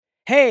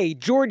Hey,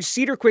 George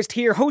Cedarquist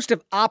here, host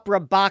of Opera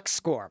Box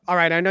Score. All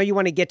right, I know you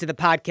want to get to the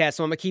podcast,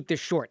 so I'm going to keep this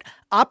short.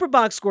 Opera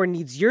Box Score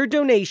needs your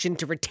donation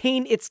to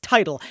retain its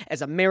title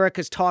as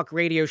America's talk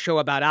radio show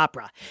about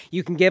opera.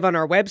 You can give on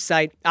our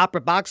website,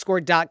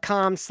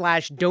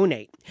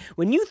 operaboxscore.com/donate.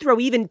 When you throw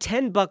even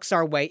 $10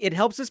 our way, it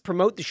helps us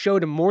promote the show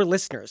to more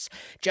listeners.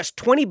 Just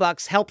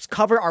 $20 helps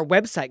cover our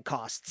website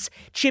costs.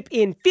 Chip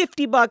in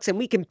 $50 and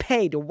we can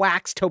pay to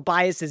wax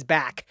Tobias's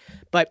back.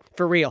 But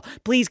for real,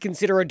 please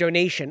consider a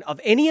donation of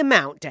any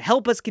amount to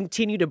help us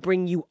continue to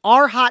bring you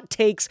our hot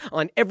takes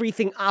on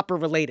everything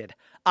opera-related.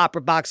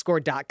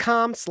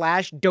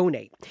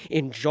 operaboxscore.com/donate.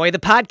 Enjoy the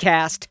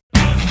podcast.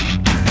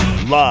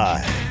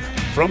 Live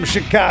from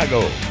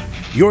Chicago,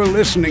 you're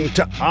listening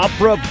to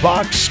Opera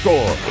Box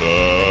Score.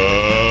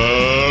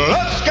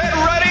 Let's get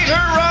ready to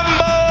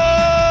rumble!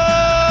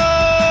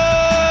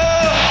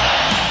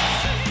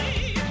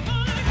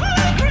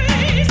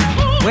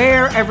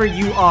 Wherever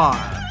you are,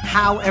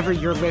 however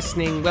you're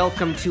listening,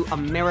 welcome to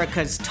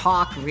America's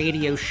talk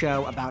radio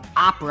show about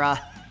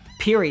opera,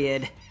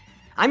 period.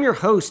 I'm your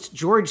host,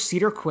 George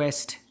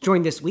Cedarquist,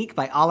 joined this week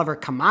by Oliver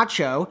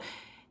Camacho,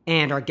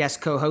 and our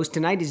guest co-host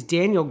tonight is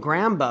Daniel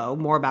Grambo.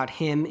 More about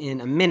him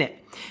in a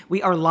minute.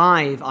 We are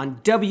live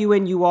on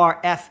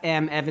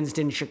WNUR-FM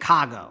Evanston,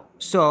 Chicago,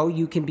 so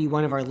you can be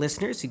one of our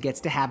listeners who gets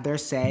to have their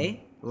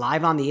say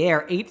live on the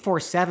air.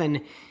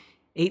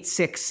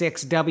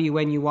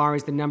 847-866-WNUR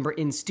is the number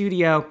in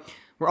studio.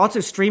 We're also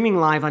streaming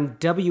live on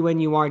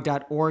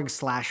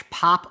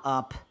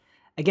WNUR.org/pop-up.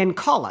 Again,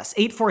 call us,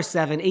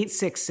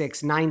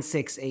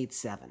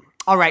 847-866-9687.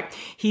 All right,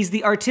 he's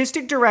the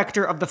artistic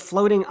director of the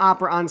Floating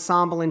Opera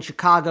Ensemble in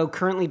Chicago,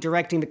 currently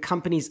directing the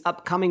company's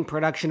upcoming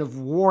production of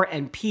War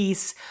and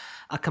Peace,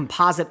 a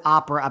composite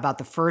opera about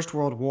the First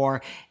World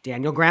War.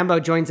 Daniel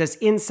Grambo joins us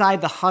inside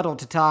the huddle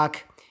to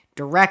talk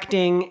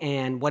directing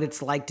and what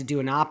it's like to do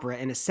an opera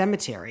in a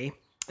cemetery.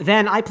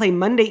 Then I play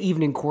Monday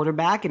evening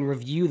quarterback and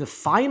review the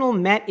final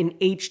Met in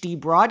HD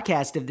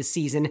broadcast of the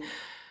season,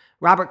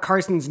 Robert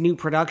Carson's new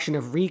production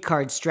of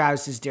Richard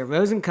Strauss's Der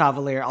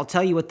Rosenkavalier. I'll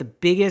tell you what the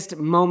biggest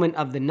moment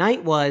of the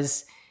night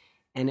was,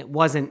 and it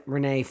wasn't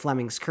Renee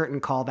Fleming's curtain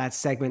call, that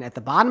segment at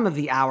the bottom of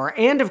the hour.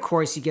 And of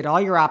course, you get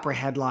all your opera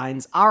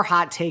headlines, our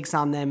hot takes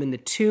on them in the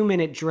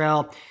 2-minute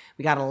drill.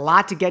 We got a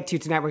lot to get to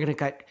tonight. We're going to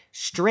cut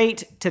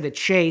straight to the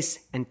chase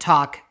and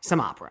talk some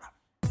opera.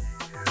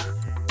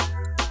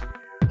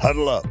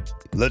 Huddle up.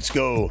 Let's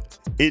go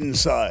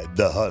inside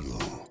the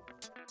huddle.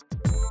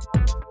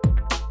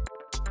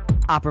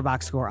 Opera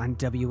Box Score on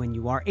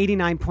WNUR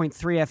 89.3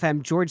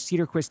 FM. George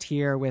Cedarquist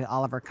here with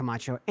Oliver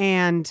Camacho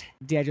and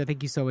Daniel.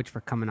 Thank you so much for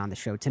coming on the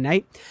show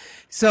tonight.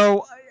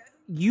 So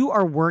you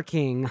are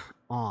working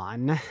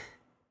on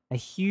a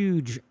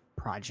huge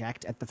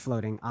project at the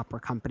Floating Opera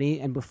Company.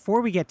 And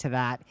before we get to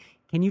that,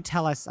 can you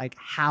tell us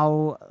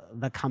how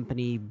the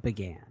company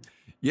began?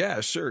 Yeah,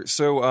 sure.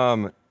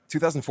 So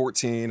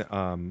 2014,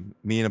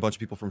 me and a bunch of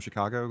people from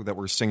Chicago that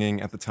were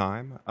singing at the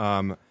time.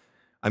 I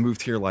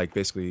moved here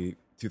basically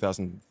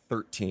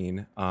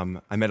 2013.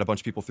 I met a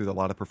bunch of people through a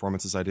lot of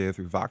performances I did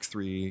through Vox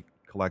 3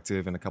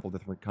 Collective and a couple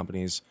different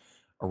companies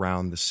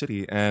around the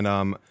city. And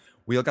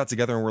we all got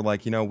together and we're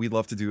like, we'd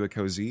love to do a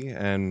cozy.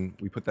 And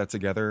we put that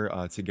together.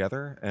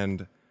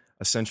 And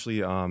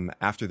essentially,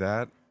 after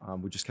that,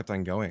 we just kept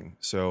on going.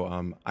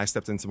 So I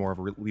stepped into more of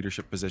a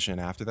leadership position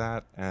after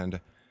that. And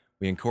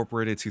we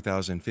incorporated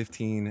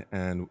 2015,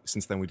 and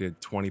since then we did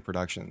 20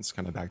 productions,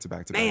 kind of back to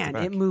back to back. Man,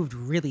 it moved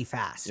really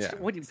fast. Yeah.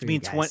 What do you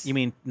mean? You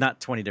mean not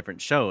 20 different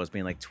shows? I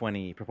mean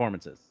 20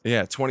 performances?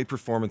 Yeah, 20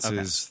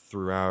 performances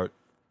throughout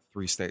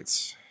 3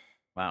 states.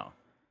 Wow.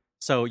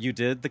 So you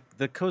did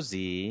the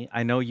Così.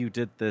 I know you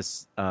did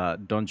this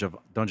Don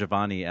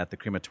Giovanni at the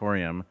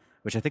Crematorium,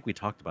 which I think we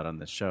talked about on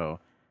this show.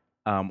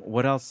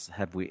 What else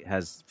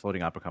has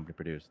Floating Opera Company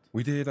produced?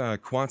 We did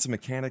Quantum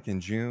Mechanic in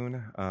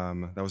June.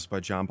 That was by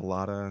John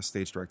Bellata,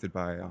 stage directed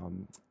by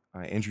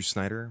Andrew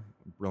Snyder.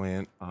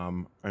 Brilliant.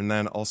 And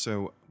then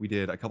also we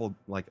did a couple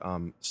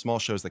small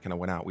shows that kind of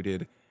went out. We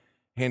did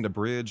Hand to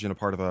Bridge and a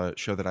part of a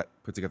show that I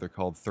put together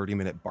called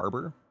 30-Minute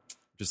Barber,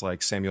 which is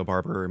like Samuel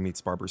Barber meets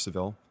Barbara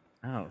Seville.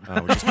 Oh.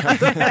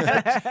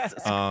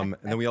 And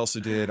then we also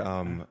did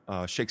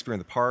Shakespeare in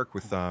the Park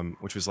with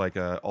which was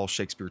all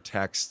Shakespeare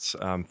texts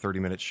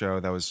 30-minute show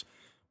that was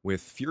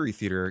with Fury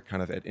Theater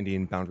kind of at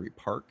Indian Boundary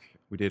Park.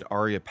 We did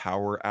Aria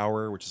Power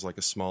Hour, which is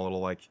a small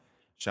little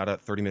shout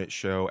out 30-minute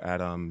show at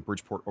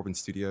Bridgeport Open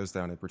Studios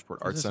down at Bridgeport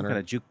Arts Center. Some kind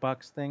of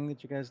jukebox thing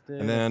that you guys did?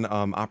 And then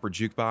Opera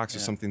Jukebox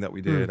is something that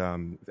we did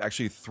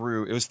actually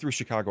through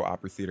Chicago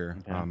Opera Theater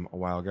a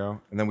while ago.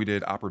 And then we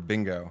did Opera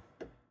Bingo,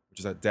 which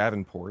is at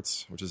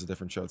Davenport's, which is a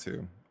different show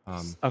too.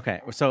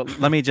 Okay, so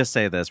let me just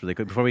say this really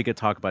quick before we could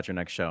talk about your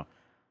next show.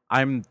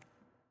 I'm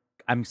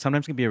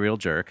sometimes gonna be a real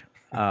jerk,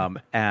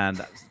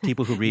 and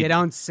people who read you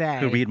don't say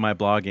who read my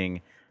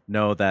blogging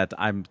know that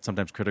I'm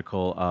sometimes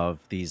critical of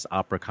these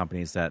opera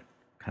companies that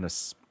kind of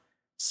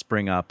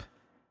spring up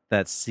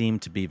that seem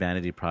to be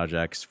vanity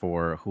projects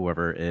for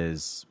whoever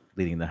is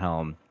leading the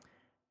helm,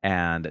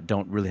 and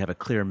don't really have a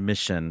clear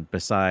mission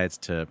besides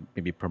to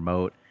maybe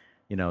promote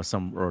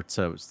some or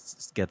to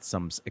get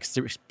some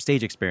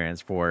stage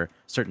experience for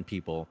certain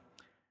people,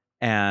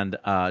 and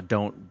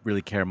don't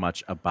really care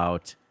much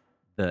about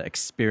the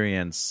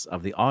experience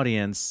of the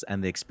audience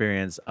and the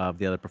experience of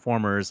the other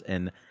performers,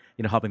 and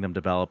helping them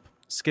develop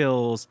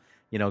skills.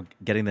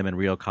 Getting them in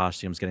real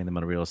costumes, getting them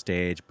on a real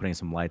stage, putting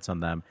some lights on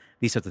them.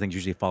 These sorts of things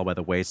usually fall by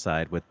the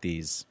wayside with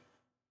these,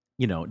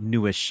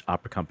 newish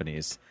opera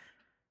companies.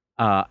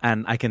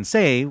 And I can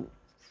say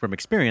from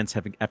experience,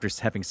 after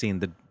having seen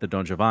the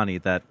Don Giovanni,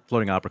 that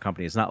Floating Opera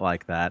Company is not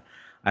like that.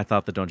 I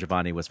thought the Don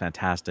Giovanni was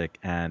fantastic,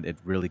 and it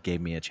really gave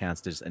me a chance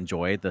to just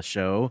enjoy the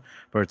show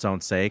for its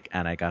own sake.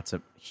 And I got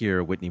to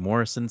hear Whitney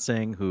Morrison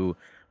sing, who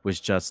was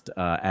just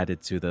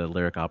added to the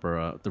Lyric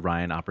Opera, the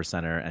Ryan Opera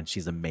Center, and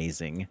she's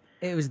amazing.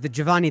 It was the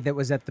Giovanni that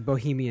was at the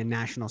Bohemian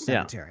National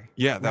Cemetery.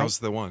 Yeah, that was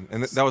the one,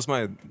 and that was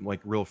my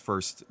real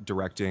first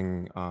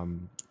directing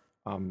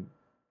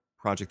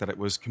project. That it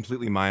was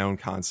completely my own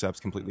concepts,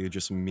 completely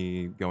just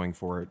me going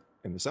for it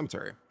in the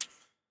cemetery.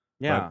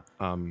 Yeah,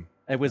 but,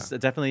 it was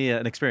definitely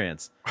an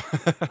experience.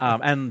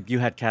 And you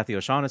had Kathy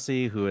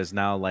O'Shaughnessy, who is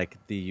now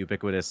the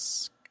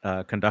ubiquitous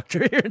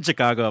conductor here in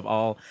Chicago of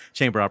all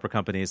chamber opera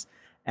companies.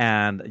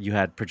 And you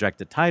had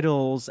projected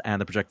titles,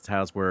 and the projected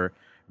titles were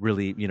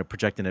really,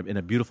 projected in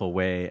a beautiful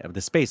way. The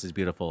space is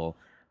beautiful,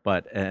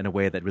 but in a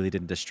way that really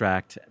didn't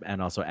distract,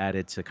 and also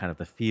added to kind of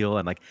the feel.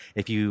 And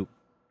if you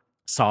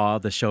saw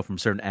the show from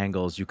certain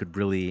angles, you could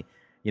really,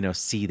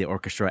 see the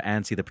orchestra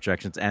and see the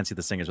projections and see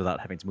the singers without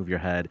having to move your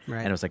head. Right.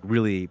 And it was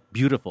really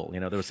beautiful.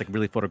 There was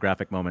really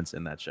photographic moments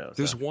in that show.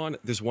 There's one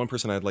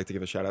person I'd like to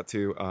give a shout out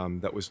to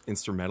that was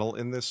instrumental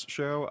in this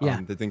show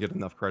that didn't get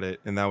enough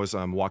credit, and that was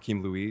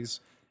Joaquim Luiz,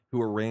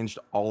 who arranged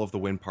all of the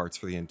wind parts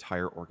for the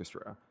entire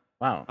orchestra.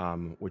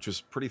 Wow. Which was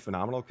pretty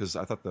phenomenal, because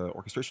I thought the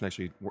orchestration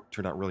actually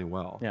turned out really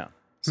well. Yeah.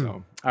 So,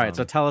 all right.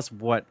 So tell us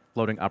what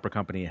Floating Opera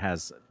Company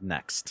has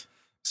next.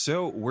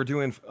 So we're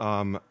doing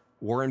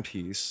War and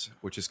Peace,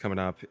 which is coming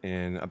up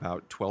in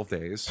about 12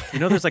 days.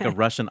 There's a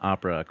Russian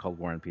opera called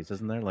War and Peace,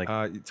 isn't there?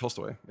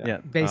 Tolstoy. Yeah.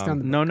 Based on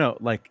the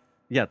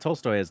No.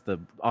 Tolstoy is the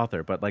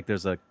author, but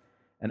there's an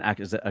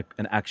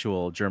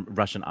actual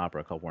Russian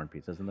opera called War and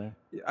Peace, isn't there?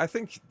 Yeah, I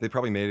think they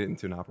probably made it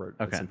into an opera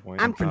at some point.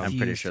 I'm confused. I'm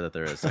pretty sure that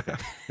there is. Okay.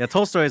 Yeah,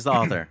 Tolstoy is the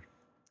author,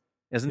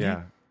 isn't he?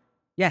 Yeah.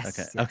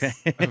 Yes. Okay.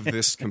 Yes. Of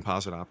this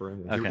composite opera.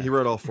 Okay. He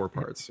wrote all 4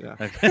 parts. Yeah.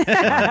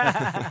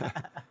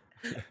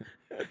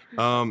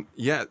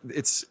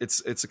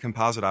 It's a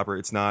composite opera.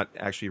 It's not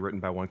actually written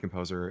by one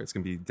composer. It's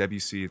going to be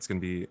Debussy. It's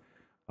going to be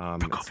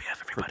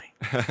Prokofiev, everybody.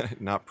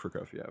 not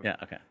Prokofiev. Yeah.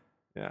 Okay.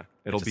 Yeah,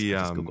 it'll be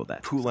Googled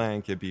that. Poulenc.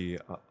 It'd be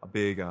a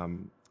big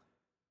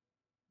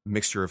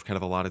mixture of kind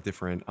of a lot of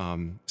different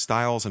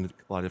styles and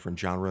a lot of different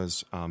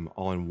genres,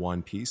 all in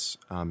one piece.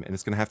 And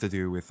it's going to have to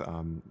do with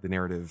the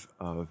narrative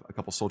of a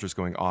couple soldiers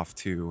going off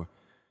to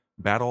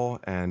battle,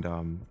 and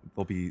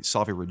there'll be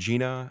Salve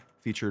Regina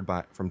featured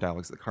from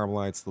Dialogues of the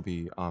Carmelites. There'll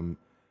be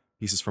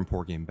pieces from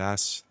Porgy and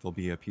Bess. There'll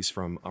be a piece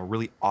from a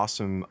really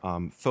awesome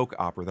folk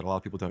opera that a lot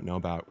of people don't know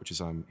about, which is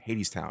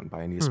Hadestown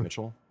by Aeneas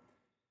Mitchell.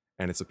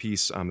 And it's a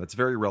piece that's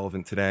very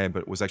relevant today,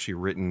 but was actually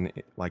written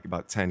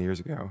about 10 years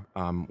ago,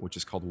 which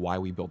is called Why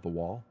We Build the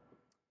Wall,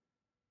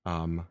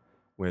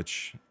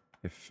 which,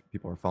 if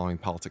people are following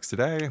politics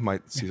today,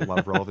 might see a lot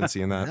of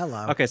relevancy in that.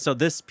 Hello. Okay, so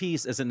this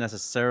piece isn't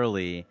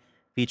necessarily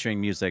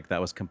featuring music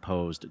that was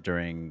composed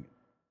during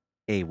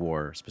a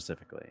war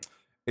specifically.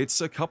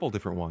 It's a couple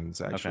different ones,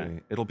 actually.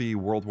 Okay. It'll be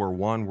World War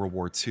I, World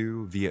War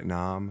II,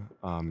 Vietnam,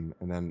 and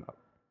then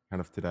kind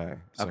of today.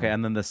 So Okay,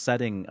 and then the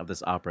setting of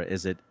this opera,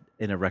 is it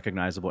in a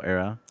recognizable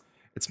era?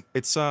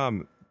 It's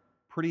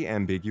pretty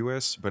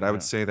ambiguous, but I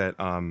would say that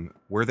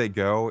where they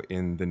go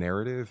in the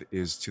narrative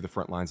is to the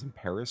front lines in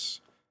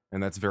Paris,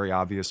 and that's very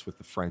obvious with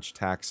the French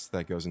text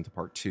that goes into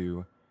part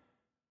 2,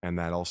 and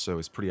that also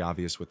is pretty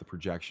obvious with the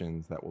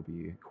projections that will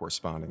be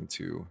corresponding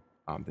to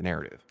the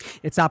narrative.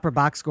 It's Opera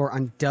Box Score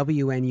on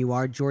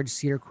WNUR. George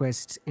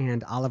Cedarquist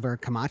and Oliver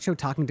Camacho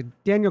talking to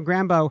Daniel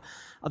Grambo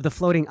of the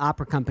Floating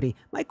Opera Company.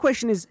 My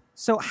question is,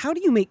 so how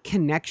do you make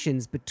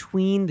connections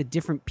between the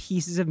different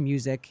pieces of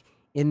music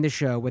in the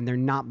show when they're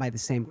not by the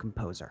same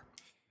composer?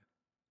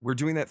 We're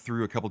doing that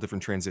through a couple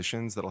different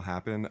transitions that'll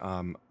happen.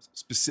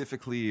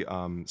 Specifically,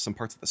 some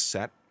parts of the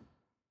set.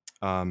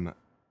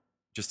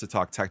 Just to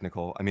talk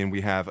technical, I mean,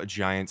 we have a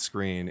giant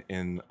screen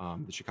in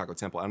the Chicago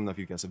Temple. I don't know if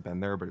you guys have been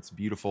there, but it's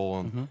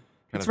beautiful. And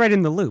It's right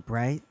in the loop,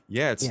 right?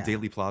 Yeah, it's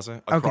Daly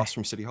Plaza across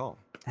from City Hall.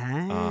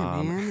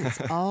 Man, it's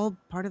all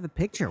part of the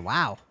picture.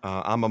 Wow.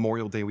 On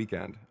Memorial Day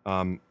weekend.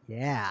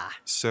 Yeah.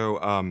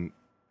 So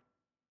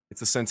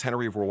it's the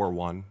centenary of World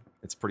War I.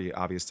 It's pretty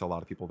obvious to a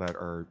lot of people that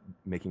are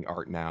making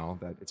art now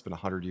that it's been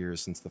 100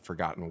 years since the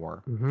Forgotten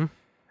War. Mm-hmm.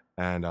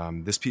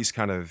 And this piece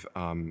kind of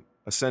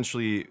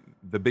essentially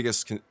the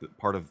biggest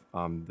part of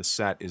the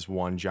set is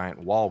one giant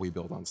wall we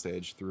build on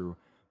stage through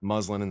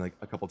muslin and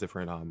a couple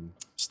different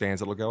stands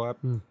that'll go up.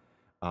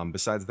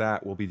 Besides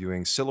that, we'll be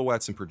doing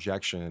silhouettes and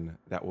projection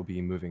that will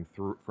be moving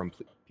through from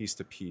piece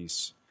to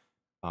piece,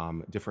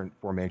 different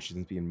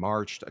formations being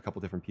marched, a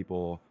couple different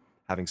people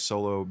having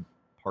solo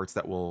parts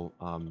that will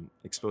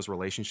expose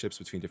relationships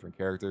between different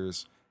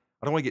characters.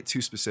 I don't want to get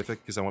too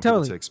specific because I want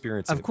Totally. people to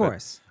experience it. Of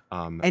course. But,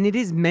 And it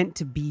is meant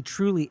to be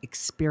truly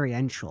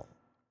experiential.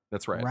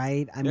 that's right.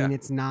 Right? I Yeah. mean,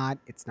 it's not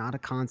a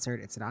concert,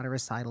 it's not a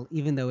recital,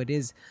 even though it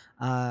is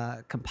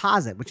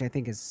composite, which I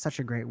think is such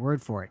a great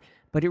word for it.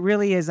 But it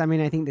really is, I mean,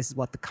 I think this is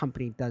what the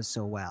company does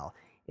so well,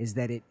 is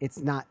that it's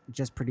not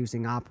just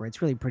producing opera,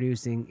 it's really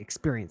producing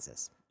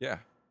experiences. Yeah.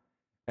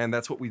 And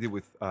that's what we did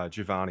with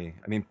Giovanni.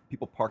 I mean,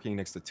 people parking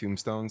next to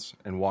tombstones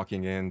and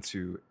walking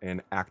into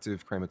an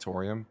active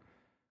crematorium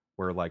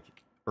where, like,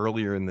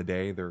 earlier in the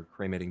day, they're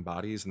cremating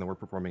bodies and then we're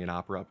performing an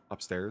opera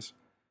upstairs.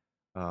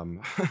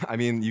 I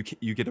mean,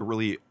 you get a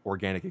really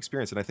organic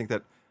experience. And I think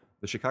that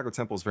the Chicago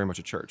Temple is very much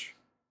a church.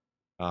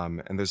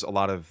 And there's a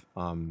lot of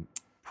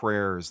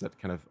prayers that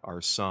kind of are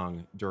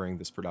sung during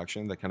this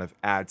production that kind of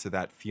add to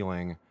that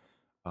feeling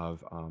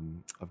of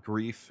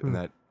grief and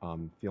that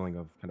feeling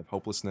of kind of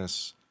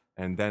hopelessness,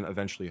 and then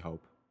eventually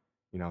hope,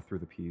 through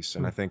the piece.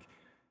 And I think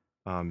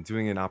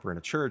doing an opera in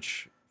a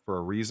church for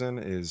a reason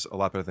is a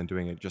lot better than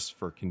doing it just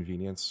for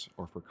convenience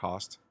or for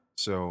cost.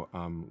 So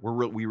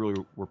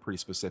we're pretty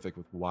specific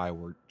with why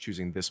we're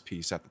choosing this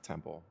piece at the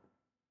temple.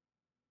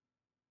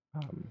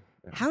 Yeah.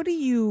 How do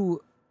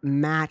you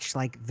match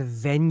like the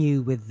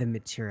venue with the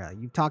material?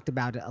 You've talked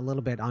about it a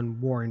little bit on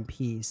War and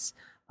Peace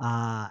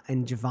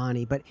and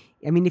Giovanni, but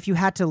I mean, if you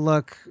had to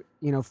look,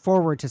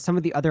 forward to some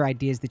of the other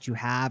ideas that you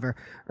have,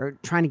 or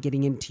trying to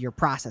getting into your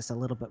process a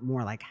little bit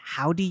more, like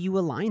how do you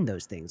align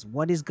those things?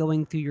 What is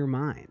going through your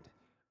mind?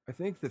 I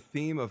think the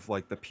theme of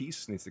like the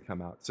piece needs to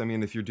come out. So I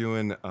mean, if you're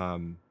doing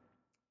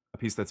a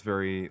piece that's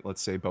very,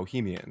 let's say,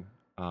 bohemian,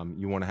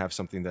 you want to have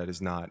something that is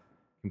not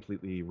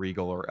completely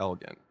regal or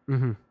elegant.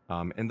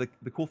 Mm-hmm. And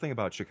the cool thing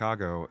about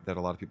Chicago that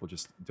a lot of people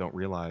just don't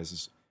realize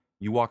is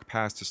you walk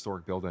past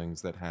historic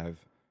buildings that have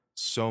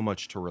so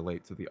much to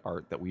relate to the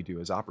art that we do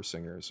as opera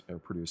singers or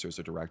producers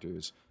or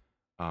directors,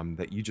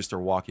 that you just are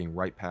walking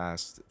right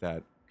past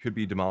that could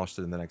be demolished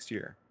in the next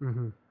year.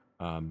 Mm-hmm.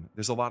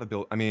 There's a lot of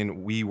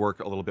we work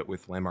a little bit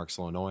with Landmarks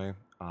Illinois,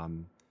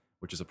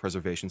 which is a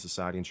preservation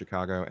society in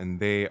Chicago, and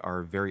they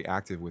are very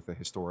active with a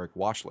historic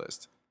watch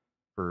list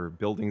for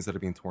buildings that are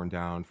being torn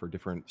down, for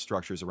different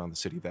structures around the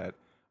city that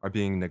are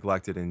being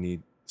neglected and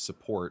need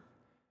support.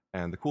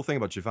 And the cool thing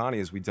about Giovanni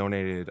is we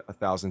donated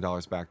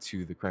 $1,000 back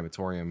to the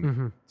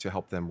crematorium to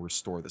help them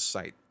restore the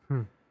site.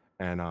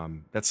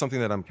 And that's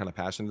something that I'm kind of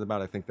passionate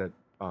about. I think that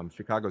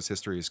Chicago's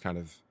history is kind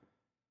of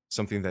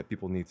something that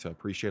people need to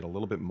appreciate a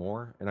little bit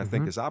more. And I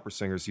think as opera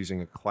singers,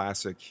 using a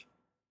classic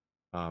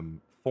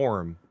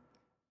form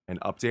and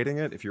updating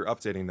it, if you're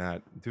updating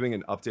that, doing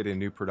an updated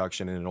new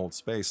production in an old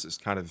space is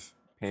kind of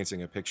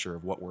painting a picture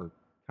of what we're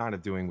kind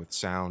of doing with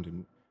sound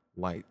and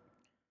light.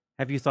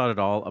 Have you thought at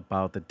all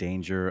about the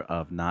danger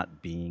of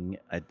not being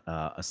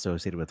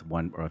associated with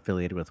one or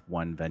affiliated with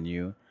one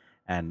venue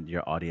and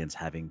your audience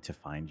having to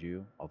find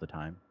you all the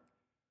time?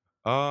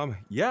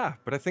 Yeah,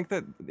 but I think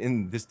that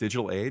in this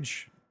digital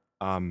age,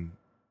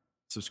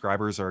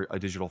 subscribers are a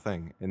digital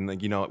thing. And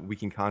we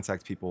can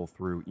contact people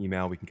through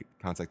email, we can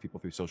contact people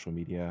through social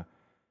media,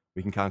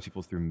 we can contact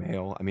people through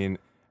mail. I mean,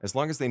 as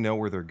long as they know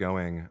where they're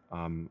going,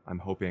 I'm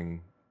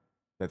hoping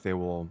that they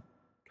will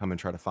come and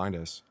try to find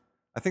us.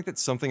 I think that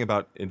something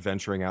about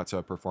adventuring out to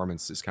a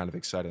performance is kind of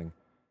exciting.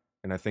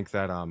 And I think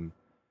that,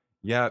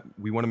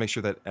 we want to make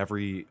sure that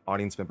every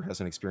audience member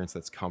has an experience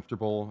that's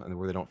comfortable and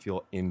where they don't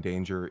feel in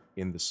danger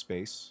in the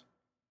space.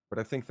 But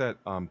I think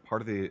that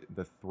part of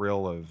the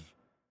thrill of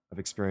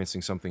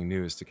experiencing something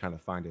new is to kind of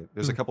find it.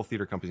 There's a couple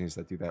theater companies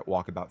that do that.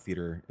 Walkabout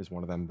Theater is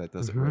one of them that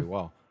does it really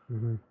well.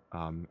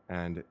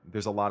 And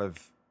there's a lot of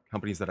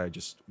companies that I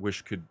just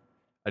wish could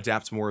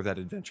adapt more of that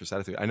adventurous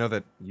attitude. I know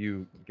that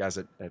you guys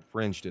at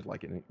Fringe did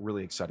like a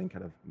really exciting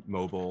kind of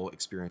mobile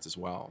experience as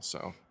well.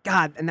 So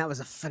God, and that was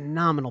a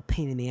phenomenal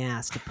pain in the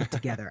ass to put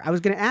together. I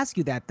was going to ask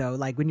you that though,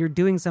 like when you're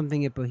doing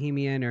something at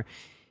Bohemian or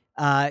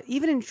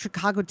even in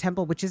Chicago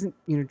Temple, which isn't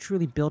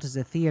truly built as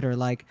a theater,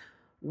 like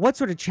what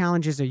sort of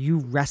challenges are you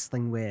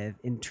wrestling with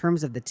in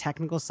terms of the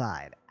technical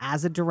side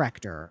as a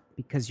director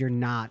because you're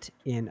not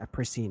in a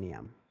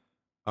proscenium?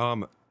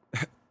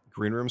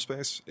 Green room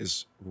space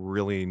is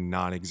really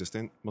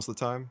non-existent most of the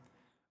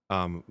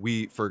time.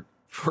 We for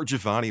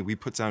Giovanni, we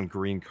put down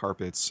green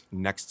carpets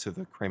next to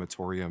the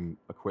crematorium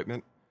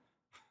equipment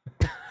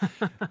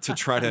to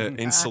try to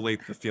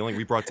insulate the feeling.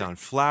 We brought down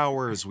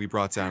flowers, we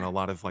brought down a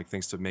lot of like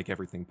things to make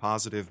everything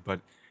positive,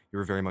 but you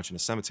were very much in a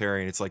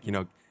cemetery, and it's like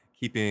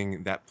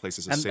keeping that place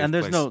as a safe and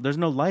place. there's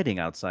no lighting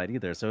outside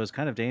either, so it's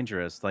kind of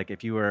dangerous. Like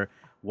if you were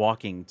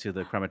walking to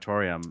the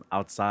crematorium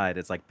outside,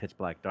 it's like pitch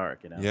black dark.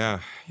 Yeah.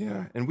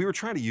 And we were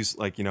trying to use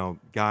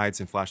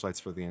guides and flashlights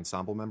for the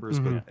ensemble members,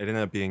 but it ended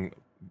up being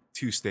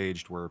too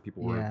staged where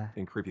people were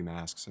in creepy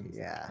masks and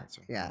stuff like that,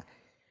 so. Yeah.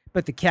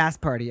 But the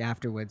cast party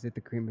afterwards at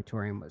the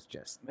crematorium was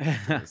just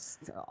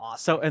awesome.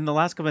 So in the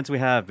last comments we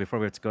have before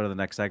we have to go to the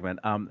next segment,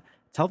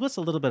 tell us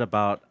a little bit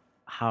about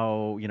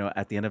how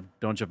at the end of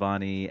Don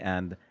Giovanni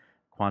and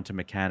Quantum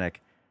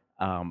Mechanic,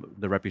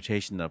 the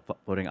reputation of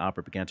floating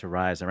opera began to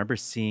rise. I remember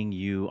seeing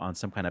you on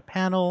some kind of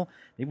panel,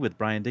 maybe with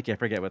Brian Dickey. I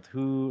forget with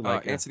who.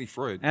 Anthony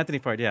Freud. Anthony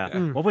Freud,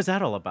 yeah. What was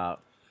that all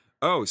about?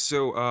 Oh,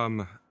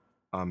 so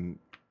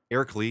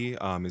Eric Lee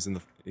is in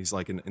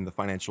the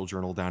Financial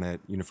Journal down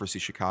at University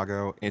of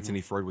Chicago.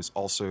 Anthony Freud was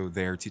also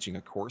there teaching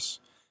a course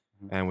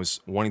and was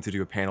wanting to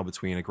do a panel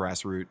between a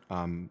grassroots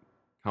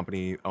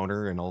company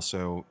owner and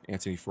also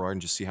Anthony Freud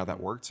and just see how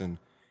that worked. And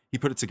he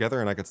put it together,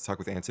 and I got to talk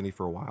with Anthony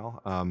for a while,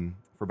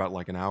 for about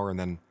like an hour, and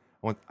then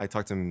I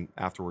talked to him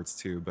afterwards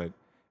too. But it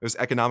was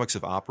economics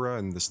of opera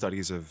and the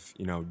studies of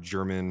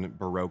German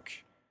Baroque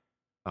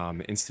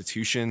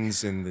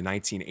institutions in the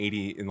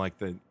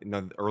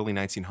the early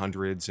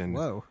 1900s, and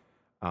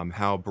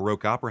how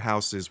Baroque opera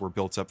houses were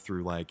built up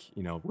through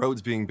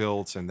roads being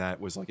built, and that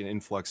was like an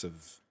influx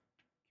of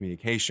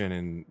communication,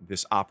 and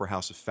this opera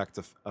house effect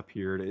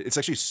appeared. It's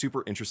actually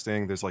super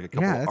interesting. There's like a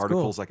couple of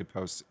articles I could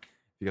post if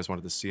you guys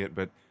wanted to see it,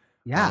 but.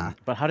 Yeah.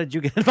 But how did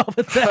you get involved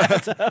with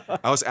that?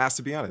 I was asked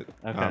to be on it.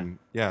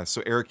 Okay.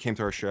 So Eric came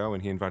to our show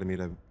and he invited me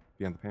to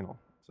be on the panel.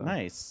 So.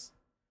 Nice.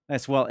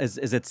 Well, is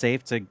it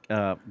safe to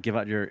give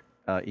out your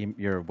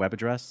web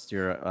address,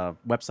 your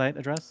website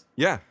address?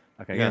 Yeah.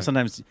 Okay. Yeah.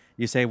 Sometimes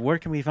you say, "Where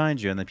can we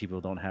find you?" and then people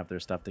don't have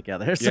their stuff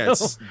together. So Yeah,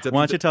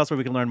 why don't you tell us where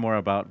we can learn more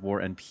about War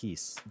and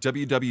Peace?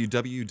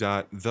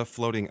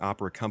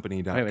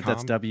 www.thefloatingoperacompany.com. Wait,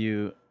 that's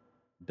W.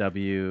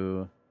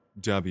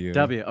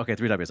 Okay,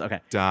 3 W's. Okay.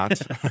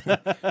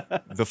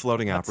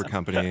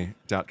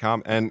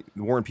 thefloatingoperacompany.com. And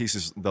War and Peace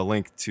is the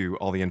link to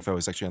all the info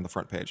is actually on the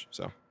front page.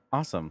 So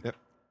awesome. Yep.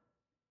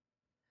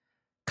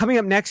 Coming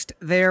up next,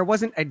 there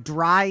wasn't a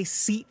dry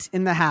seat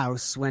in the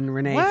house when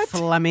Renee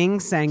Fleming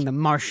sang the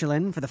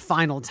Marschallin for the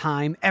final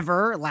time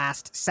ever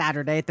last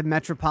Saturday at the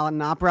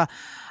Metropolitan Opera.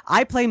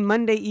 I play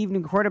Monday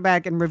Evening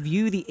Quarterback and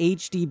review the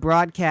HD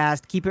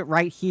broadcast. Keep it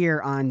right here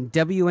on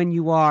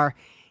WNUR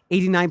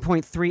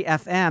 89.3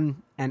 FM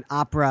and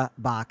Opera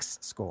Box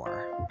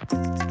Score.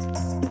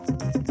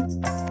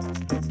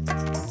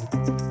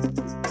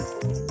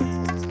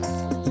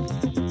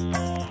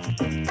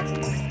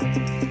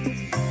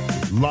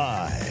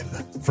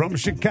 Live from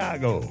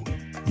Chicago,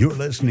 you're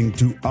listening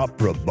to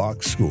Opera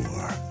Box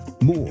Score.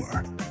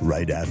 More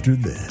right after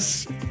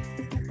this.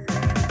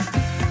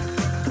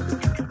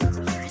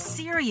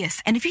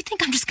 And if you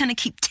think I'm just going to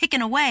keep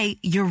ticking away,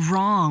 you're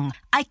wrong.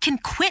 I can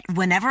quit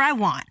whenever I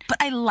want,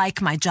 but I like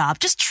my job.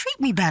 Just treat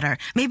me better.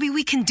 Maybe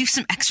we can do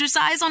some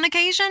exercise on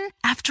occasion.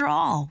 After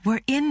all, we're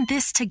in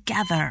this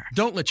together.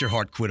 Don't let your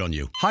heart quit on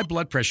you. High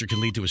blood pressure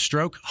can lead to a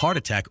stroke, heart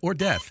attack, or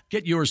death.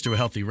 Get yours to a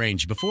healthy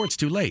range before it's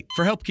too late.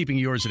 For help keeping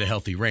yours at a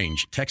healthy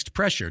range, text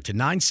PRESSURE to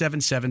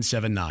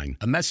 97779.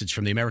 A message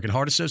from the American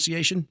Heart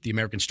Association, the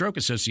American Stroke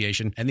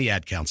Association, and the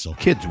Ad Council.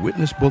 Kids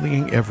witness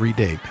bullying every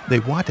day. They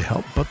want to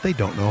help, but they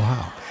don't know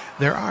how.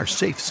 There are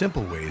safe,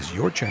 simple ways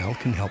your child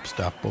can help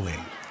stop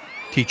bullying.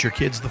 Teach your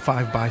kids the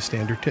 5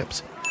 bystander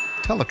tips.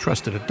 Tell a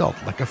trusted adult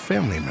like a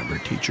family member,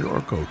 teacher, or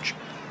coach.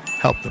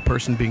 Help the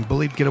person being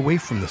bullied get away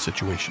from the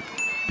situation.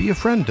 Be a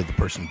friend to the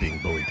person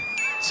being bullied.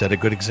 Set a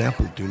good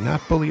example. Do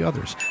not bully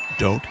others.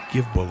 Don't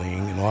give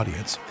bullying an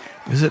audience.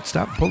 Visit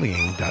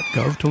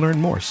stopbullying.gov to learn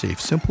more safe,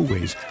 simple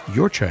ways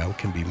your child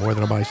can be more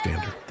than a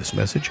bystander. This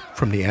message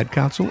from the Ad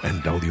Council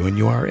and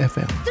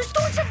WNUR-FM. The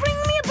Storks are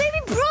bringing me a baby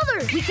brother!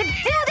 We can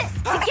do this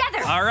together!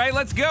 All right,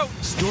 let's go!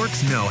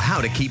 Storks know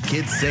how to keep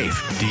kids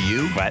safe. Do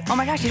you? What? Oh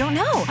my gosh, you don't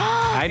know!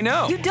 I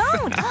know! You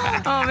don't!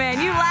 Oh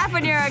man, you laugh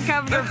when you're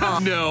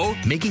uncomfortable. No!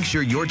 Making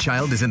sure your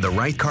child is in the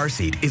right car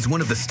seat is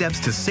one of the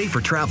steps to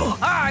safer travel.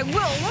 I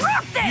will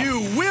rock this!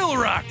 You will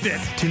rock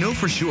this! To know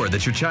for sure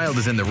that your child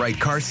is in the right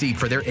car seat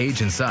for their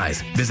age and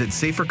size, visit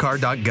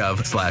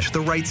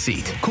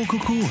safercar.gov/the-right-seat.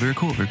 Cool. Very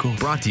cool.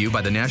 Brought to you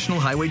by the National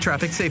Highway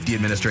Traffic Safety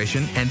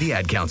Administration and the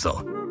Ad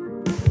Council.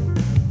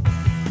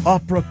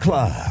 Opera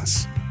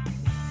Class.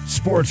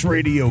 Sports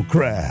Radio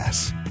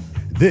Crass.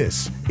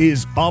 This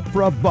is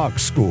Opera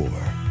Box Score.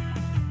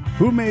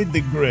 Who made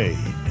the grade?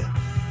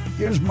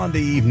 Here's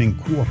Monday Evening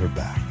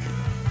Quarterback.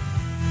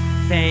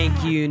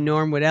 Thank you,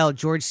 Norm Waddell.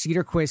 George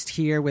Cedarquist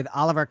here with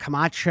Oliver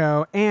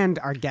Camacho and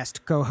our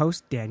guest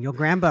co-host, Daniel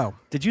Grambo.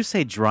 Did you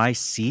say dry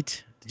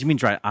seat? Did you mean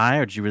dry eye,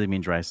 or did you really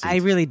mean dry seat? I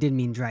really did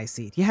mean dry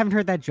seat. You haven't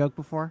heard that joke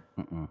before?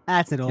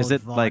 That's an old Is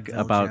it like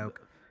vaudeville about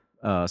joke.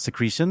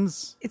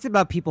 secretions? It's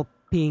about people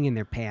peeing in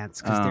their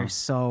pants because they're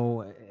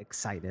so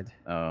excited.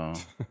 Oh.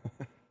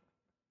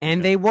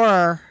 And they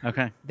were.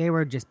 Okay. They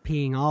were just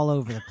peeing all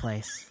over the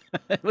place.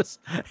 It was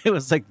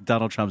like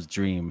Donald Trump's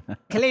dream.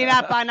 Clean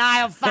up on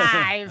aisle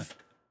 5.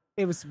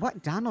 It was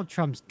what? Donald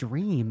Trump's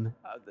dream.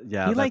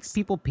 Yeah. He likes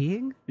people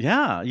peeing?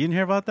 Yeah. You didn't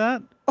hear about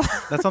that?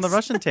 That's on the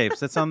Russian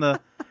tapes. That's on the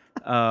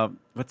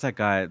what's that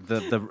guy?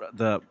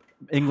 The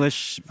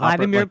English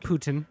Vladimir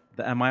Putin.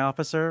 The MI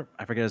officer,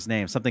 I forget his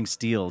name. Something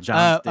Steele.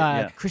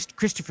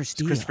 Christopher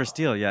Steele. Christopher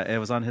Steele. Yeah, it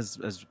was on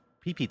his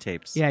PP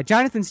tapes. Yeah,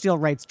 Jonathan Steele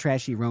writes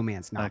trashy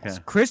romance novels.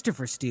 Okay.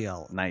 Christopher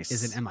Steele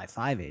is an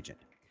MI5 agent.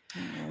 Oh,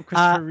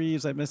 Christopher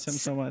Reeves, I miss him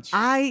so much.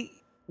 I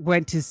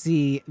went to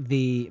see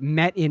the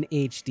Met in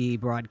HD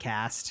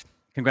broadcast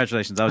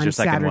Congratulations. That was on your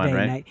second Saturday one,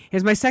 right? night. It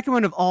was my second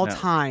one of all Yeah.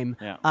 time.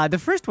 Yeah. The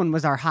first one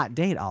was our hot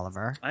date,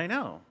 Oliver. I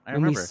know. I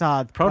when remember. we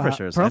saw Pro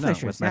Fishers. Pro I know,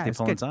 Fishers, with yeah, Matthew it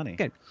was good, Polenzani.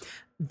 Good.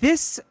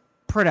 This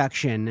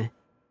production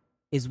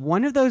is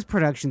one of those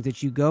productions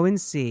that you go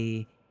and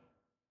see,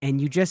 and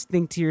you just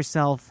think to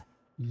yourself,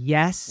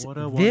 yes, What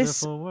a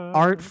this wonderful world.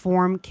 art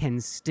form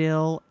can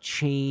still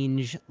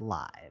change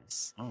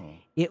lives. Oh,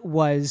 It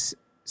was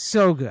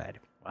so good.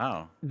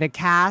 wow. The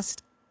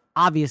cast,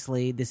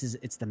 obviously,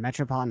 it's the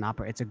Metropolitan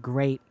Opera. It's a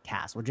great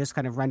cast. We'll just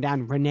kind of run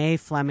down. Renee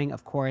Fleming,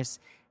 of course,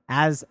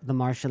 as the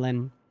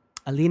Marschallin.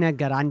 Alina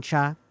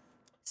Garancha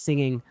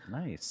singing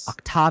Nice.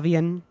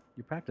 Octavian.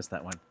 You practiced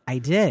that one. I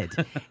did.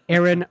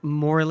 Erin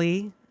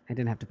Morley. I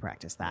didn't have to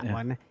practice that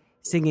one.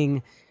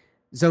 Singing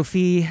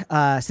Sophie,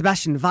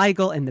 Sebastian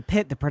Weigel in the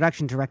Pit, the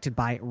production directed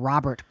by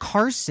Robert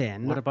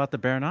Carson. What about the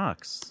Baron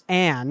Ox?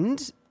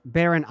 And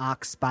Baron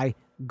Ox by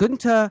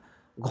Günther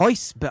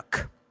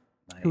Reusbuck,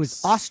 who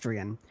is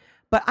Austrian.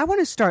 But I want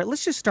to start,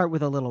 let's just start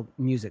with a little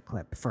music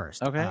clip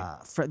first. Okay.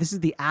 This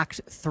is the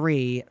Act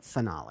 3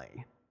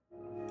 finale.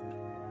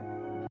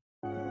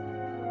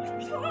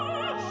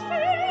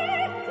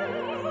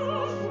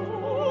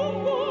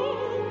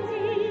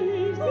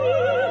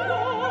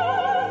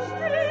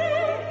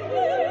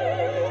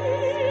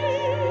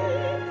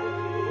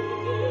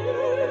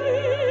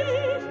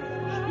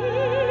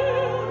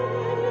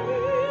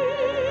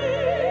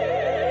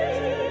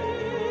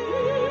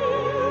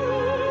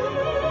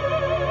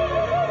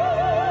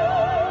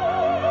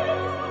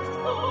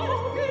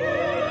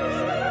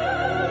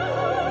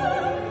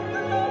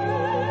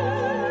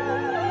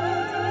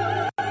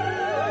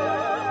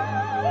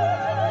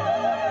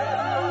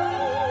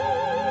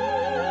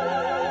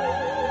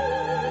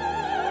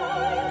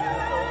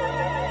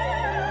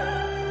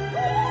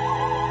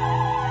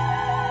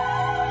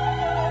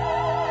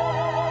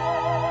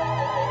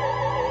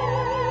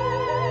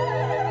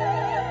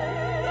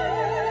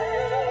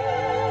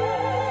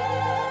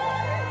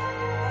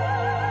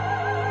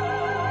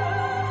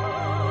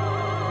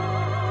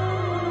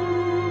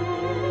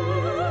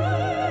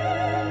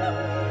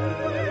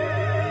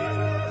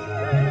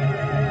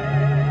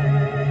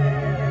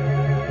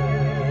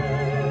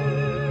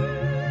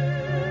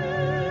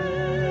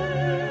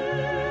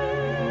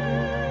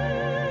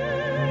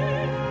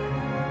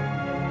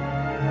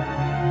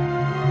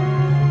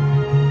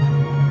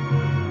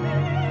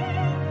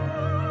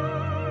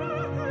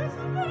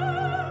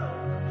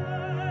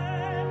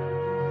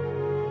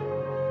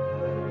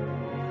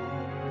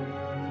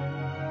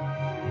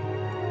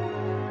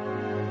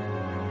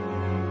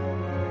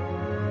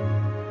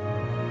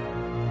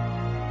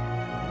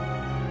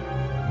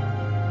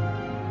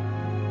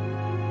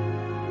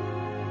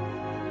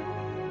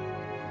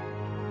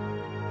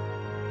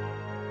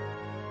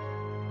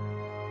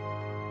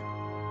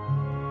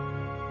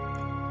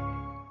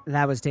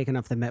 That was taken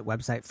off the Met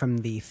website from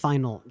the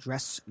final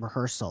dress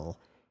rehearsal.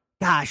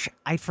 Gosh,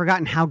 I'd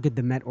forgotten how good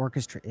the Met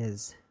Orchestra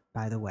is,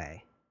 by the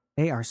way.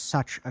 They are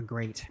such a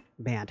great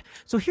band.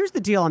 So here's the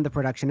deal on the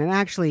production. And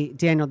actually,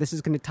 Daniel, this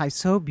is going to tie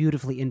so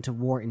beautifully into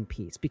War and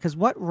Peace, because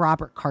what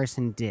Robert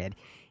Carson did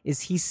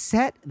is he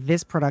set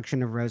this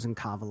production of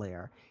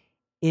Rosenkavalier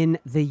in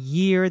the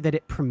year that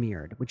it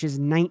premiered, which is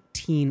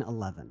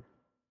 1911.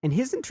 And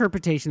his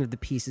interpretation of the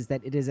piece is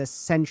that it is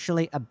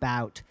essentially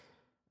about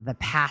the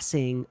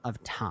passing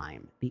of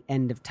time, the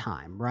end of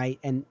time, right?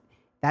 And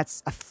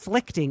that's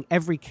afflicting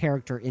every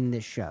character in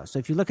this show. So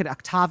if you look at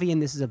Octavian,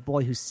 this is a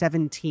boy who's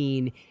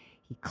 17.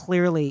 He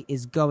clearly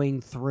is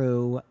going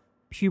through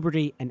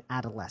puberty and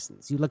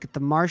adolescence. You look at the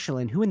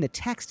Marschallin, who in the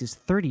text is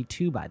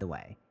 32, by the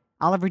way.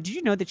 Oliver, did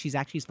you know that she's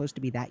actually supposed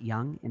to be that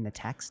young in the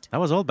text? That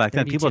was old back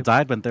then. 32. People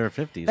died when they were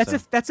 50.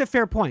 That's a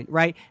fair point,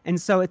 right? And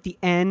so at the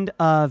end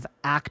of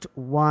Act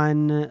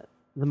 1,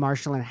 the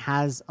Marschallin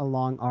has a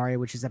long aria,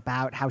 which is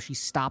about how she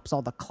stops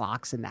all the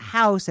clocks in the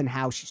house and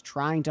how she's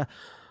trying to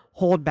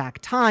hold back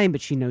time, but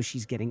she knows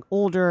she's getting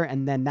older,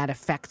 and then that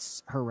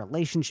affects her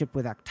relationship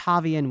with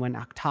Octavian when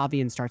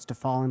Octavian starts to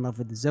fall in love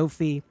with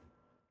Sophie.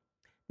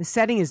 The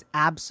setting is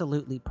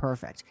absolutely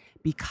perfect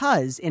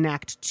because in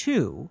Act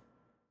 2,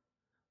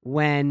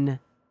 when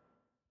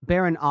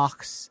Baron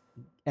Ox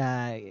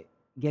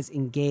gets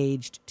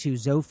engaged to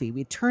Sophie,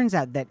 it turns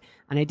out that,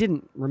 and I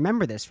didn't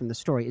remember this from the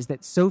story, is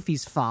that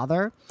Sophie's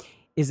father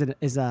is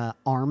a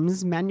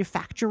arms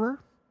manufacturer.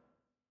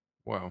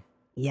 Wow.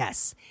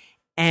 Yes.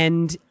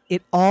 And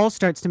it all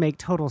starts to make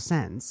total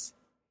sense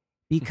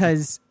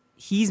because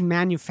he's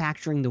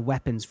manufacturing the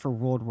weapons for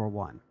World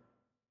War I.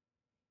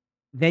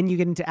 Then you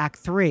get into Act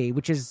 3,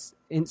 which is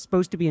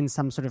supposed to be in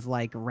some sort of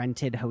like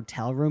rented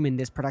hotel room. In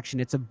this production,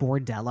 it's a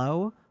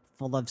bordello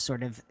full of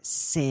sort of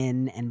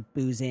sin and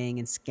boozing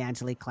and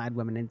scantily clad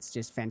women. It's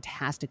just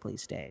fantastically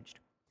staged.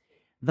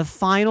 The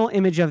final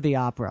image of the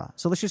opera.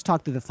 So let's just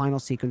talk through the final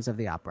sequence of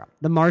the opera.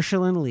 The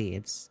Marschallin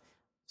leaves,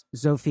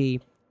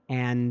 Sophie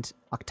and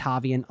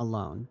Octavian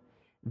alone.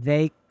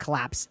 They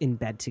collapse in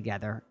bed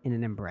together in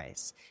an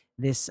embrace.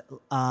 This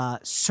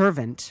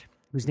servant,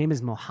 whose name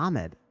is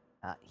Mohammed,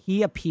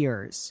 he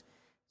appears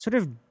sort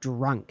of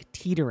drunk,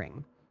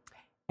 teetering.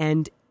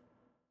 And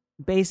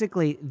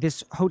basically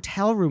this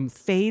hotel room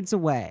fades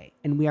away,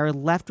 and we are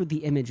left with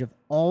the image of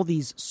all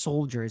these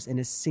soldiers in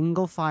a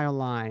single file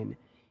line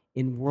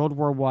in World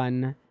War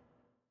I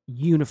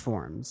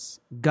uniforms,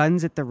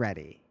 guns at the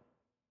ready,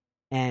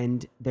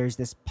 and there's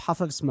this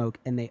puff of smoke,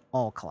 and they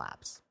all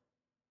collapse.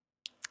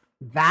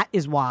 That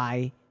is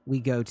why we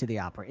go to the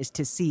opera, is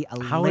to see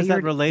a How layered is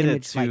that related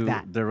image to like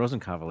that. the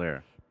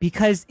Rosenkavalier?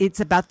 Because it's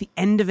about the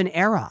end of an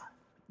era.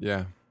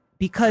 Yeah.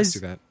 Because Let's do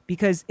that.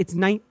 because it's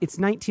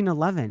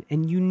 1911,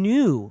 and you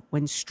knew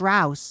when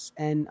Strauss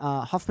and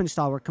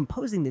Hofmannsthal were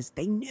composing this,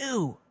 they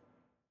knew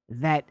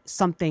that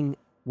something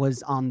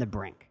was on the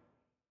brink,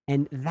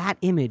 and that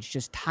image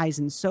just ties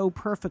in so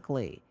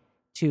perfectly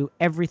to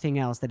everything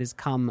else that has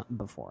come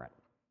before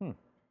it.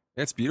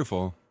 It's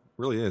beautiful. It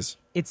really is.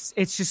 It's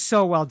just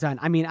so well done.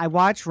 I mean, I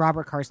watched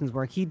Robert Carson's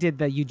work. He did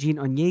the Eugene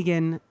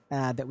Onegin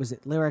that was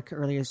at Lyric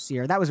earlier this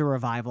year. That was a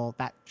revival.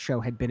 That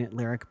show had been at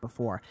Lyric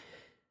before.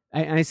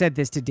 And I said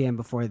this to Dan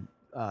before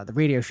the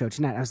radio show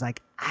tonight. I was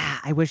like,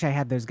 I wish I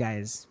had those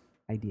guys'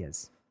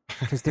 ideas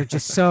because they're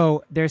just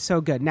they're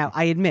so good. Now,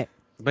 I admit.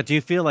 But do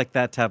you feel like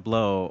that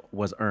tableau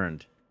was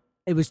earned?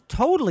 It was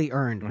totally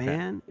earned, Okay.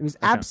 man. It was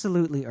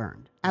absolutely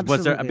earned.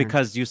 Was there, Absolutely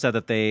because you said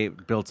that they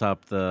built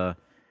up the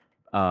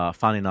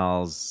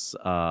Faninal's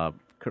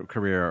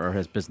career or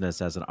his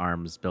business as an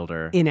arms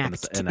builder In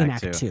Act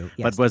Two.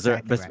 Yes, but was there,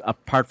 exactly right.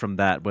 apart from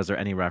that, was there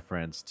any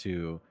reference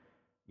to,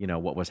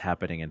 what was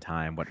happening in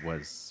time? What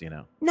was,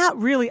 Not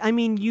really. I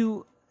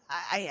mean,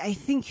 I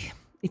think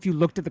if you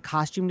looked at the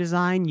costume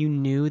design, you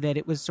knew that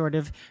it was sort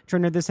of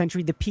turn of the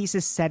century. The piece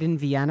is set in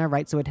Vienna,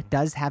 right? So it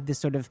does have this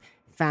sort of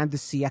fin de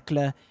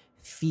siècle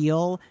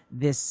feel.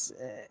 This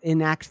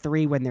in Act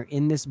 3 when they're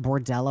in this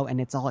bordello and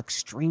it's all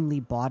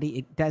extremely bawdy.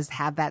 It does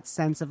have that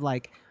sense of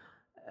like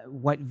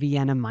what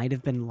Vienna might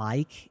have been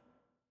like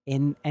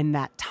in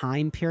that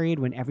time period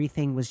when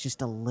everything was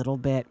just a little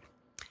bit.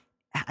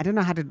 I don't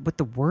know what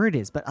the word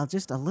is, but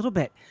just a little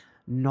bit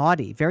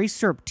naughty, very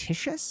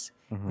surreptitious,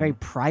 very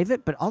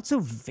private, but also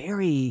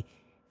very,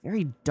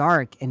 very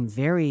dark and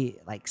very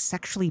like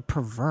sexually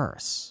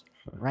perverse,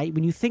 right?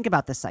 When you think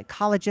about the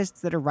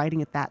psychologists that are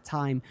writing at that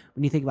time,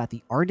 when you think about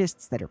the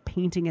artists that are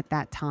painting at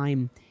that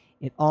time,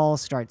 it all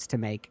starts to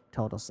make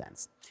total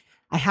sense.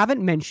 I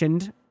haven't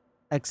mentioned,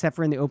 except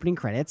for in the opening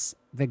credits,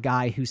 the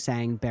guy who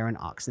sang Baron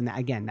Ochs. And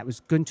again, that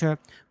was Günter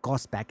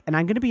Gosbeck. And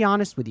I'm going to be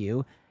honest with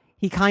you,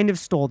 he kind of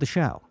stole the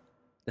show.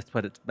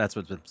 That's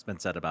what's been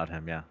said about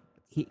him. Yeah,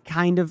 he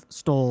kind of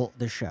stole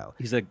the show.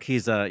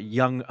 He's a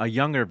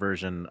younger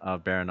version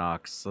of Baron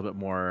Ochs, a little bit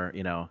more.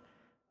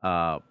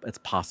 It's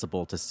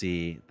possible to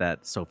see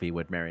that Sophie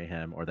would marry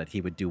him, or that he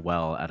would do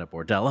well at a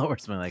bordello, or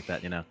something like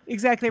that.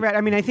 Exactly right.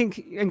 I mean, I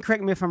think, and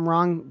correct me if I'm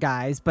wrong,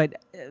 guys,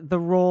 but the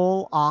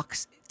role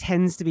Ochs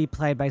tends to be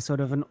played by sort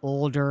of an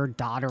older,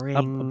 doddering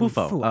a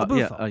buffo. fool. A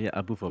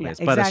buffo base,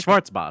 but a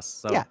Schwarzboss.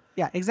 So.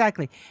 Yeah,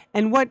 exactly.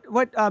 And what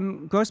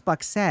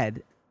Grossbach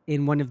said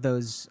in one of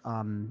those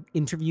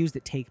interviews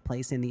that take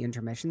place in the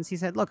intermissions, he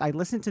said, look, I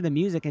listened to the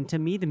music, and to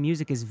me, the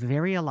music is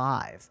very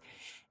alive.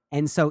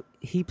 And so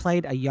he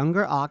played a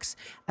younger Ochs,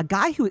 a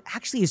guy who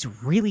actually is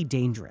really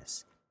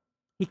dangerous.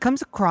 He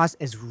comes across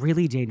as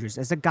really dangerous,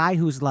 as a guy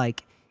who's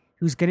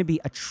going to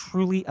be a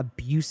truly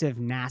abusive,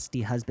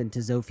 nasty husband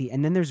to Sophie.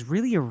 And then there's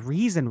really a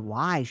reason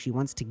why she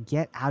wants to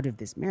get out of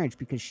this marriage,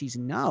 because she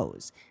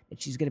knows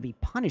that she's going to be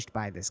punished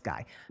by this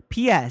guy.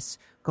 P.S.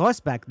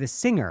 Grossbeck, the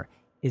singer,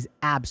 is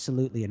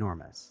absolutely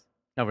enormous.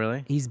 Oh,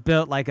 really? He's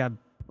built like a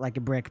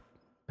brick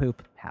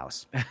poop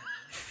house.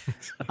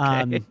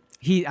 Okay.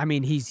 He's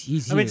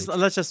huge. I mean,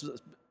 let's just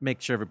make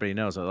sure everybody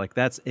knows. Like,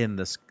 that's in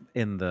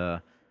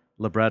the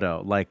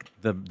libretto, like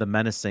the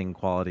menacing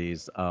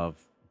qualities of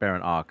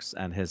Baron Ochs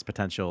and his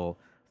potential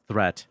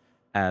threat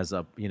as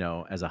a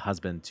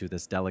husband to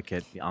this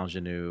delicate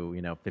ingenue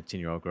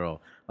 15-year-old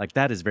girl. Like,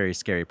 that is a very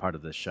scary part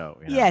of this show.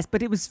 Yes,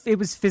 but it was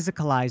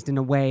physicalized in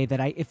a way that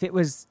if it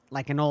was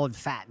like an old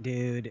fat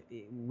dude,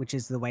 which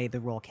is the way the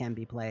role can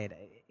be played,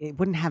 it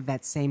wouldn't have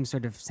that same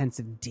sort of sense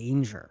of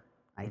danger,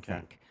 I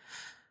think.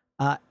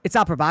 It's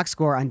Opera Box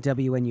Score on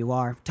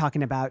WNUR,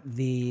 talking about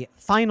the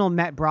final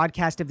Met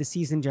broadcast of the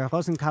season, Der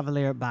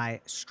Rosenkavalier by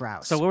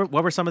Strauss. So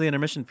what were some of the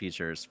intermission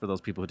features for those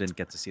people who didn't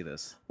get to see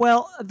this?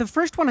 Well, the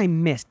first one I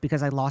missed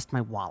because I lost my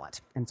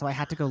wallet, and so I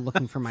had to go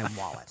looking for my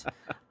wallet.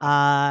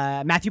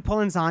 Matthew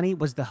Polenzani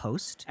was the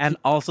host. And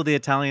also the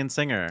Italian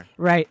singer.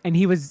 Right, and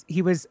he was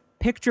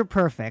picture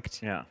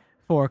perfect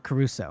for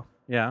Caruso.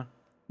 Yeah.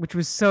 Which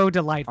was so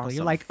delightful. Awesome.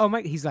 You're like, oh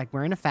my, he's like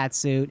wearing a fat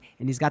suit,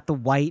 and he's got the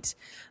white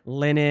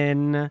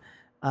linen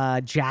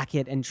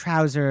jacket and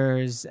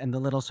trousers and the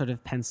little sort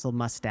of pencil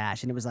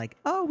mustache. And it was like,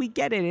 oh, we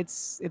get it.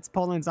 It's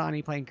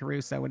Polenzani playing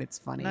Caruso, and it's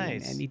funny.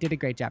 Nice. And he did a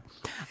great job.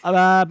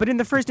 But in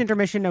the first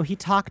intermission, he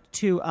talked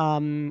to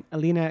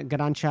Alina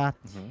Garancha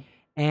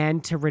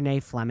and to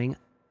Renee Fleming.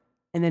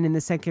 And then in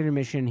the second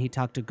intermission, he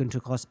talked to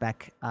Günter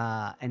Gosbeck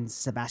and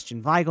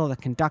Sebastian Weigel, the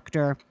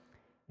conductor.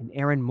 and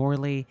Aaron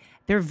Morley.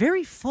 They're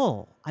very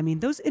full. I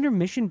mean, those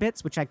intermission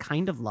bits, which I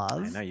kind of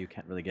love. I know you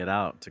can't really get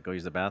out to go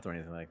use the bathroom or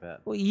anything like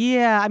that. Well,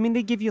 yeah. I mean,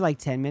 they give you like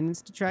 10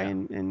 minutes to try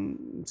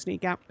and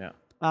sneak out. Yeah.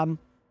 I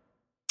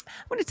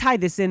want to tie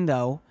this in,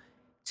 though,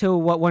 to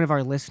what one of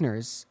our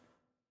listeners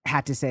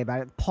had to say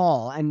about it,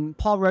 Paul. And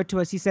Paul wrote to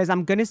us, he says,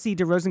 I'm going to see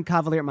DeRozan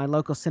Cavalier at my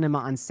local cinema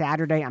on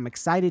Saturday. I'm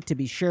excited to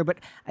be sure, but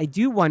I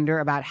do wonder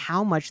about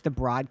how much the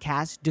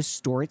broadcast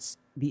distorts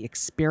the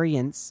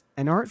experience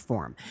and art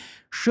form.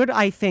 Should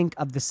I think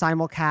of the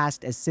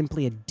simulcast as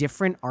simply a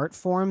different art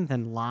form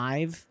than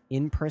live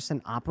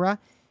in-person opera?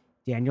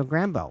 Daniel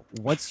Grambo,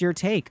 what's your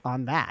take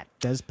on that?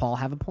 Does Paul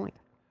have a point?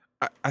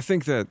 I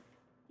think that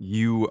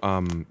you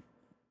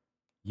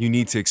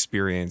need to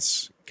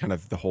experience kind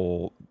of the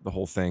whole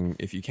thing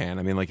if you can.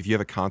 I mean, like if you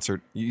have a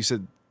concert, you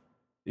said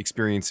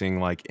experiencing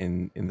like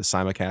in the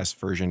simulcast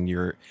version,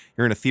 you're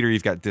in a theater,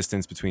 you've got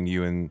distance between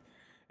you and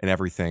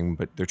everything,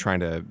 but they're trying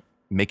to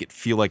make it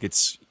feel like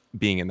it's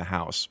being in the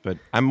house. But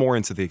I'm more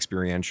into the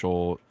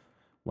experiential,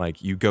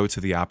 like you go to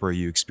the opera,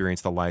 you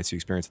experience the lights, you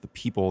experience the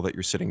people that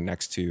you're sitting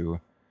next to,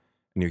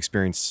 and you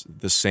experience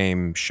the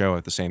same show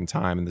at the same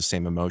time and the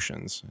same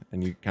emotions,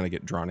 and you kind of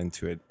get drawn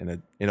into it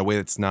in a way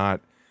that's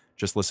not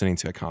just listening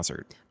to a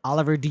concert.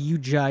 Oliver, do you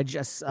judge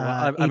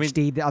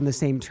HD on the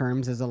same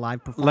terms as a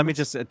live performance? Let me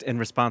just, in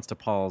response to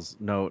Paul's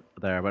note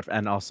there,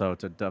 and also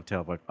to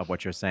dovetail of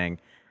what you're saying,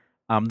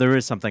 there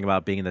is something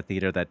about being in the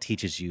theater that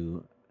teaches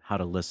you how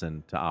to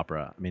listen to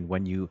opera. I mean,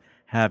 when you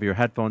have your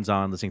headphones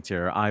on, listening to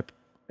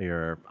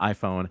your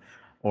iPhone,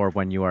 or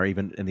when you are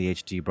even in the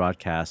HD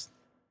broadcast,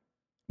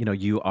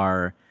 you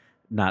are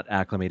not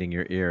acclimating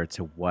your ear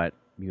to what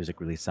music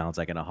really sounds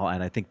like in a hall.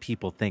 And I think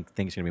people think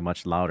things are going to be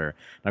much louder.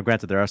 Now,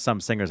 granted, there are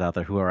some singers out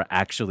there who are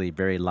actually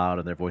very loud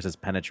and their voices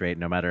penetrate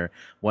no matter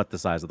what the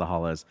size of the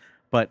hall is.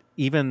 But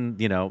even,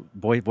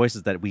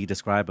 voices that we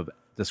describe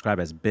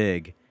as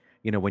big,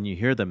 when you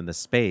hear them in the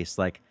space,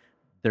 like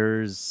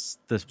there's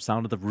the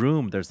sound of the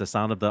room, there's the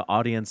sound of the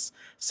audience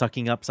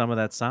sucking up some of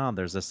that sound.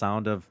 There's the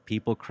sound of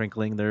people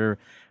crinkling their,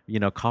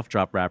 cough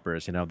drop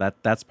wrappers,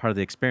 that's part of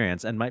the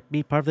experience and might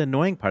be part of the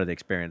annoying part of the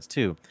experience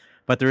too.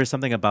 But there is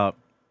something about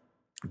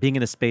being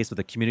in a space with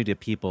a community of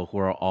people who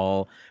are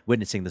all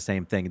witnessing the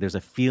same thing. There's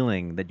a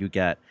feeling that you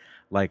get.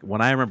 Like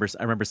when I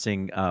remember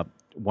seeing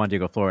Juan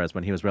Diego Flores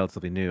when he was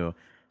relatively new,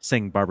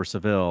 sing Barbara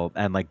Seville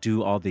and like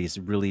do all these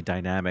really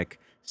dynamic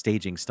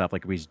staging stuff.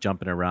 Like he's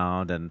jumping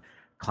around and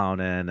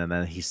clowning, and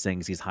then he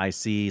sings these high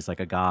C's like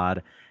a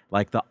god.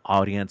 Like the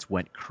audience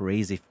went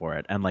crazy for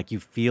it, and like you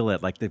feel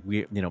it. Like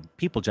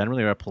people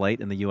generally are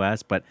polite in the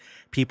U.S., but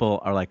people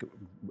are like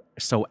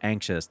so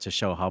anxious to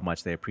show how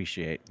much they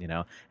appreciate,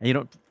 and you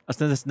don't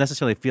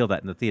necessarily feel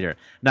that in the theater.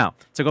 Now,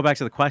 to go back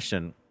to the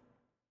question,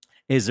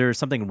 is there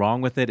something wrong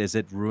with it? Is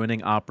it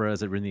ruining opera?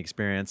 Is it ruining the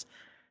experience?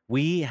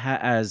 We,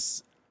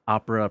 as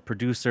opera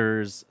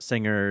producers,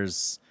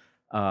 singers,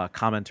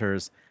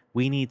 commenters,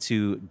 we need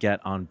to get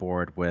on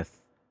board with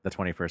the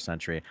 21st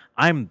century.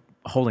 I'm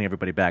holding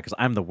everybody back because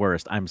I'm the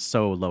worst. I'm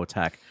so low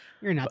tech.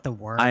 You're not the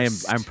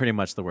worst. I'm pretty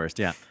much the worst,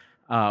 yeah.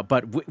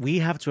 But we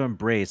have to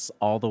embrace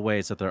all the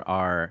ways that there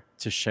are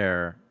to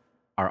share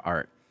our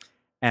art.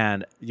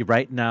 And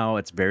right now,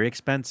 it's very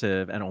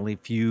expensive, and only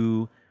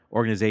few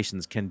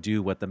organizations can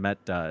do what the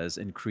Met does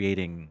in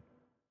creating,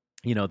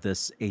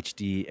 this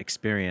HD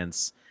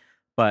experience.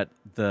 But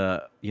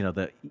the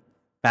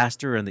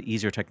faster and the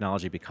easier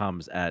technology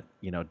becomes at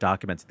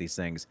documenting these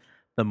things,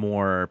 the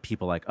more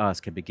people like us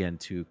can begin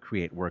to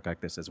create work like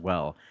this as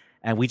well.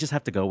 And we just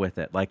have to go with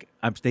it. Like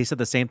they said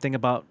the same thing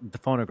about the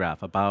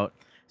phonograph, about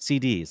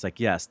CDs. Like,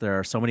 yes, there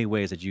are so many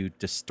ways that you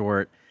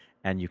distort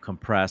and you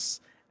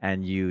compress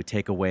and you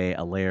take away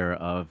a layer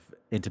of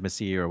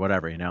intimacy or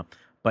whatever,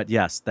 But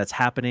yes, that's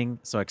happening,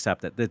 so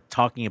accept it.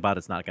 Talking about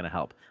it's not going to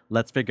help.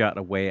 Let's figure out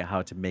a way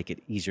how to make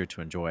it easier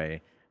to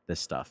enjoy this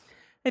stuff.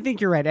 I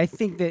think you're right. I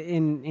think that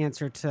in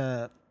answer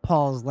to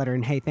Paul's letter,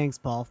 and hey, thanks,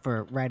 Paul,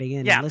 for writing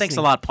in. Yeah, thanks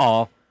a lot,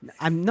 Paul.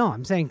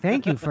 I'm saying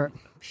thank you for,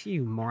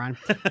 you moron,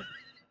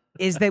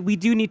 is that we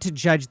do need to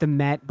judge the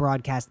Met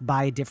broadcast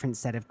by a different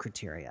set of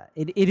criteria.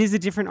 It is a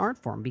different art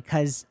form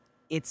because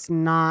it's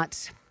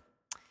not,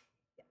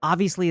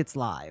 obviously it's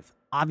live.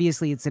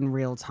 Obviously it's in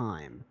real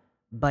time.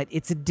 But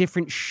it's a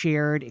different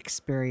shared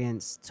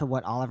experience to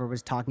what Oliver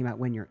was talking about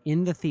when you're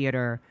in the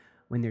theater,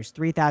 when there's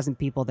 3,000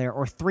 people there,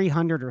 or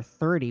 300 or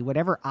 30,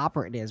 whatever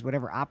opera it is,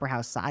 whatever opera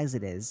house size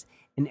it is,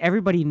 and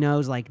everybody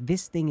knows, like,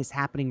 this thing is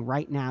happening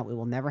right now, it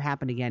will never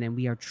happen again, and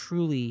we are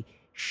truly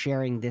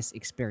sharing this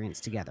experience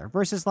together.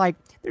 Versus, like,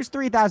 there's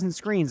 3,000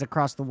 screens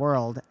across the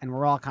world, and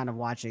we're all kind of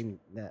watching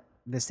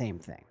the same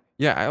thing.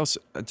 Yeah, I also,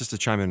 just to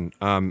chime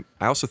in,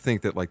 I also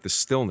think that, like, the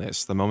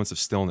stillness, the moments of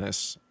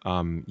stillness,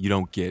 you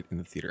don't get in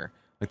the theater.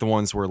 Like the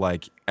ones where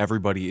like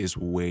everybody is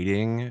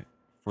waiting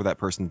for that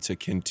person to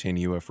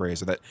continue a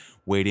phrase, or that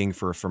waiting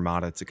for a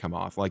fermata to come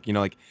off, like,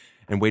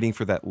 and waiting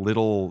for that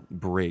little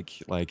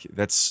break. Like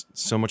that's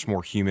so much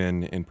more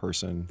human in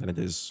person than it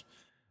is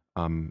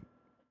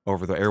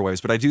over the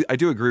airwaves. But I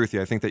do agree with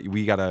you. I think that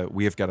we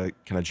have got to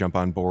kind of jump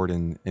on board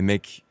and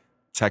make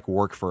tech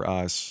work for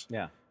us.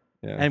 Yeah.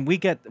 Yeah. And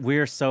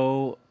we're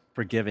so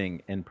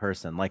forgiving in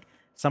person. Like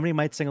somebody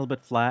might sing a little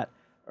bit flat,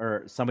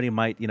 or somebody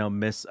might,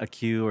 miss a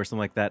cue or something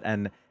like that.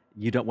 And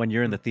when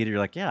you're in the theater, you're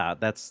like, yeah,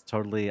 that's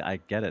totally, I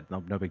get it.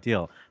 No big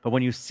deal. But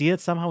when you see it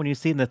somehow, when you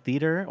see it in the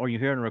theater or you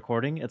hear it in a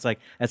recording, it's like,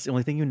 that's the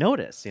only thing you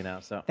notice,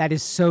 so. That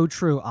is so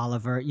true,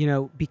 Oliver.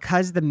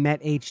 Because the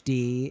Met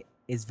HD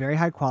is very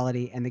high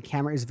quality and the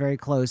camera is very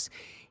close,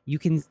 you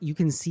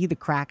can see the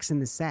cracks in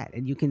the set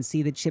and you can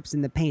see the chips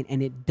in the paint,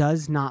 and it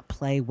does not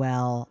play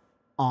well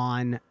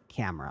on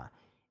camera.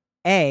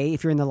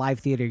 If you're in the live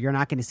theater, you're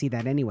not going to see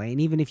that anyway. And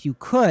even if you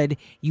could,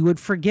 you would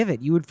forgive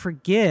it. You would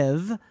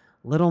forgive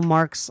little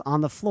marks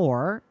on the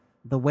floor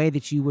the way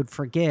that you would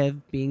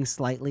forgive being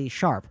slightly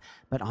sharp.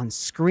 But on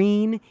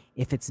screen,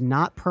 if it's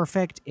not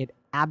perfect, it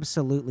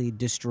absolutely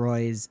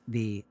destroys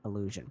the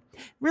illusion.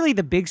 Really,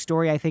 the big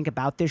story, I think,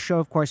 about this show,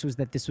 of course, was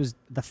that this was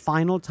the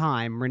final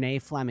time Renee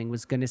Fleming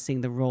was going to sing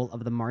the role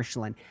of the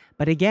Marshallin.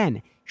 But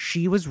again,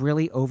 she was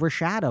really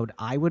overshadowed,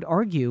 I would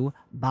argue,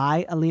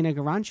 by Alina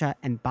Garanca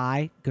and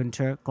by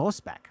Günter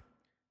Gosbeck.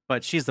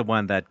 But she's the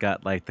one that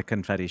got like the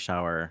confetti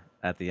shower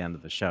at the end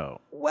of the show.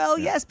 Well,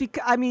 yes,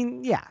 because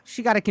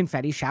she got a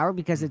confetti shower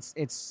because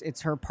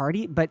it's her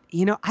party. But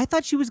I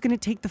thought she was going to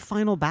take the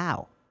final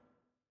bow.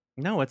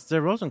 No, it's the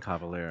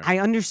Rosenkavalier. I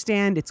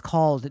understand it's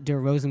called Der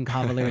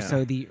Rosenkavalier,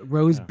 so the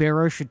rose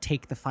bearer should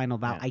take the final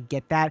bow. I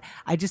get that.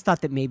 I just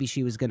thought that maybe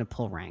she was going to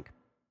pull rank.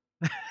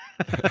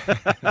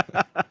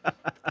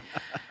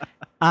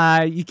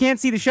 You can't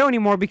see the show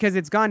anymore because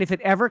it's gone. If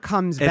it ever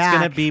comes back, it's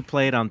going to be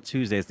played on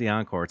Tuesday. It's the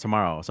encore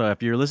tomorrow. So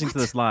if you're listening to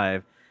this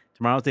live,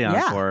 tomorrow's the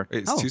encore.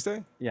 It's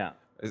Tuesday? Yeah.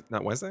 Is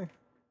not Wednesday?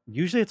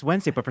 Usually it's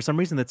Wednesday, but for some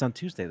reason it's on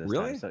Tuesday this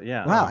really? time. So,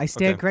 yeah. Wow, I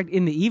stand correct.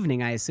 In the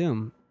evening, I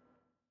assume.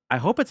 I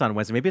hope it's on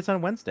Wednesday. Maybe it's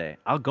on Wednesday.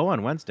 I'll go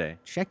on Wednesday.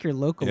 Check your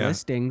local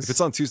listings. If it's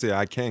on Tuesday,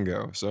 I can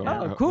go. So.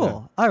 Oh,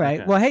 cool. All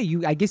right. Okay. Well, hey,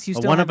 I guess you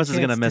still. One have of us is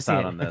going to miss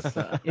out on this.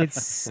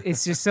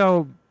 It's just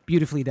so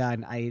beautifully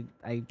done. I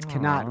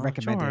cannot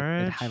recommend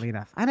it highly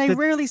enough. And I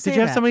rarely say that.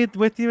 Did you have somebody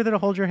with you that'll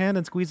hold your hand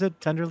and squeeze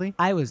it tenderly?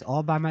 I was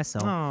all by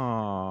myself.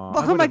 Aww.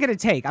 Well, who am I going to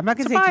take? I'm not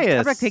going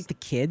to take the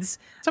kids.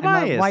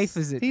 Tobias. And my wife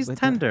is. He's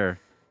tender.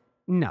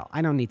 No,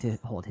 I don't need to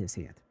hold his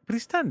hand. But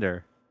he's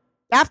tender.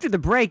 After the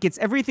break, it's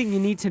everything you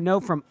need to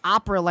know from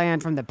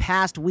Operaland from the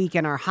past week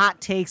and our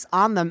hot takes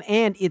on them,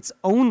 and it's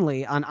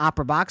only on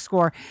Opera Box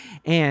Score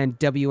and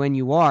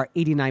WNUR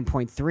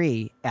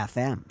 89.3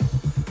 FM.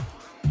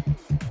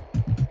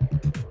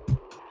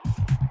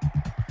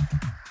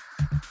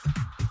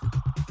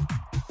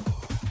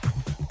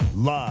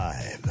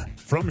 Live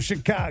from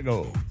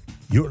Chicago,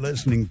 you're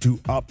listening to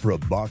Opera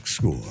Box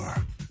Score.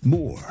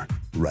 More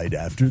right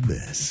after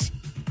this.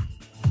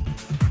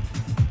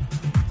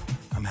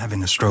 I'm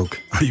having a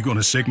stroke. Are you going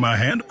to shake my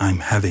hand? I'm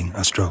having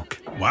a stroke.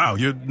 Wow,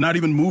 you're not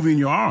even moving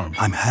your arm.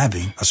 I'm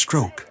having a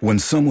stroke. When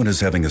someone is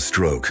having a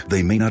stroke,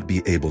 they may not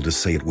be able to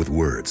say it with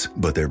words,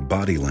 but their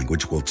body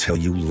language will tell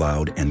you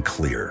loud and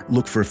clear.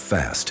 Look for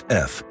FAST.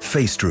 F,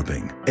 face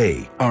drooping.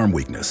 A, arm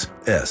weakness.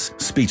 S,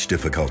 speech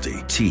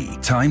difficulty. T,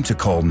 time to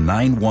call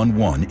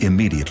 911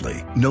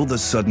 immediately. Know the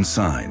sudden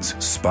signs.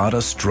 Spot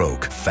a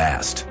stroke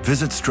fast.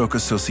 Visit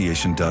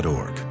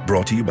strokeassociation.org.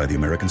 Brought to you by the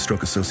American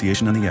Stroke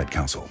Association and the Ad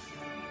Council.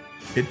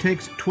 It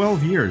takes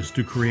 12 years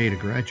to create a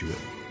graduate.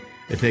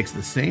 It takes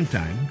the same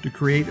time to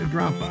create a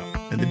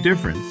dropout, and the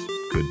difference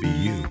could be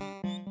you.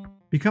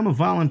 Become a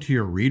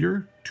volunteer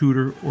reader,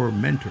 tutor, or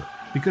mentor,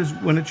 because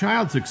when a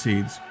child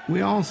succeeds, we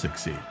all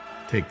succeed.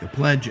 Take the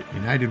pledge at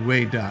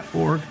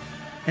unitedway.org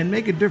and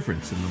make a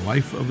difference in the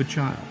life of a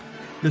child.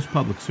 This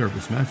public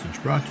service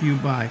message brought to you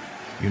by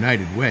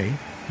United Way,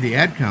 the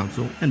Ad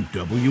Council, and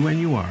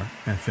WNUR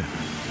FM.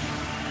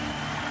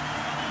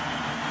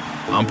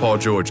 I'm Paul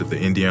George of the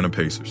Indiana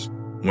Pacers.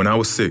 When I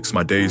was 6,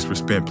 my days were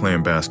spent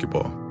playing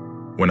basketball.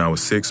 When I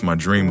was 6, my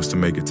dream was to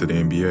make it to the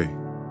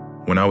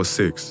NBA. When I was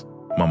 6,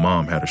 my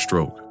mom had a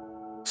stroke.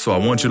 So I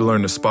want you to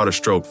learn to spot a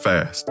stroke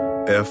fast.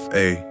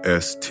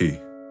 F-A-S-T.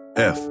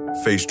 F,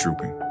 face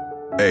drooping.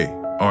 A,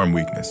 arm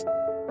weakness.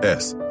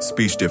 S,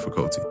 speech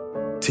difficulty.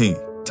 T,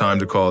 time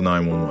to call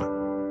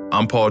 911.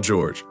 I'm Paul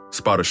George.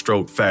 Spot a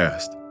stroke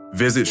fast.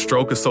 Visit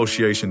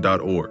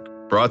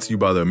strokeassociation.org. Brought to you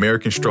by the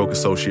American Stroke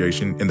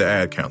Association and the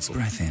Ad Council.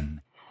 Breath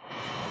in.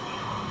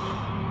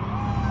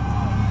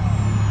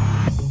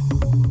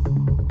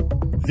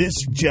 This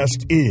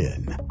just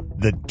in,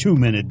 the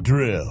 2-minute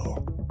drill.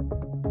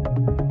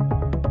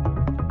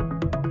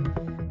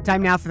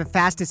 Time now for the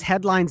fastest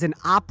headlines in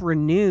opera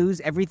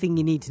news. Everything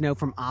you need to know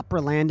from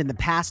Operaland in the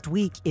past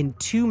week in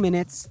 2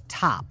 minutes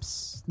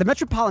tops. The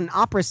Metropolitan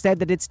Opera said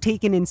that it's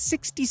taken in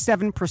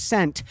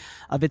 67%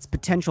 of its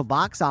potential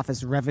box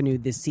office revenue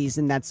this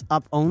season. That's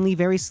up only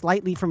very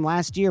slightly from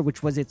last year,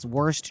 which was its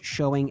worst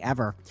showing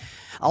ever.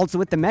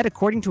 Also at the Met,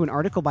 according to an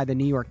article by the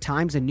New York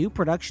Times, a new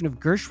production of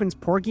Gershwin's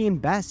Porgy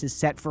and Bess is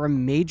set for a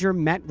major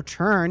Met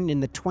return in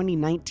the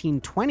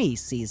 2019-20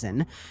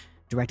 season.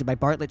 Directed by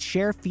Bartlett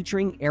Sher,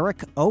 featuring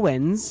Eric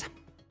Owens.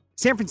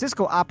 San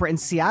Francisco Opera and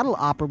Seattle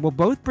Opera will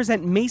both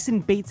present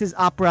Mason Bates's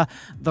opera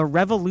The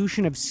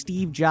Revolution of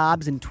Steve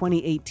Jobs in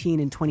 2018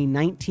 and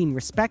 2019,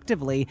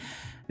 respectively.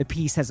 The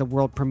piece has a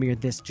world premiere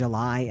this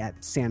July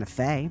at Santa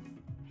Fe.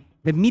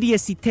 The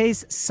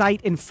Médiacité's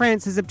site in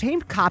France has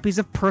obtained copies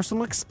of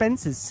personal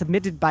expenses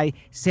submitted by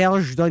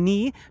Serge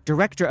Denis,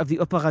 director of the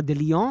Opéra de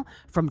Lyon,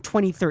 from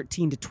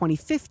 2013 to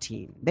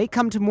 2015. They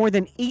come to more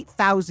than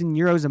 8,000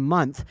 euros a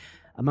month.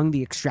 Among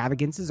the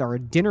extravagances are a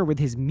dinner with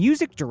his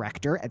music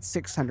director at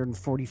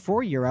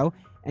 644 euro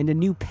and a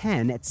new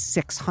pen at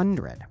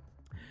 600.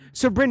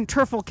 Sir Bryn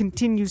Terfel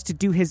continues to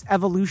do his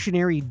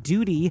evolutionary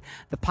duty.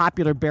 The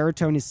popular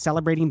baritone is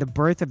celebrating the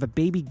birth of a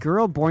baby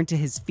girl born to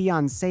his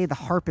fiancée, the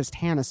harpist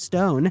Hannah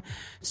Stone.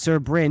 Sir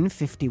Bryn,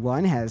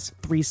 51, has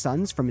 3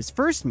 sons from his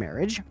first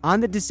marriage. On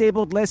the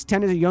disabled list,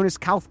 tenor Jonas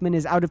Kaufmann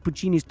is out of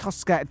Puccini's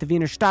Tosca at the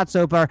Wiener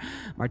Staatsoper.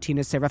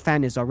 Martina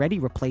Serafin is already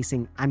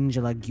replacing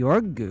Angela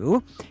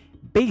Gheorghiu.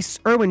 Bass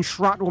Erwin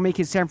Schrott will make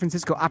his San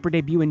Francisco opera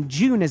debut in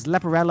June as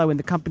Leporello in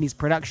the company's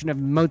production of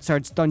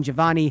Mozart's Don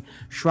Giovanni.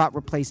 Schrott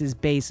replaces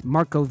bass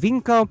Marco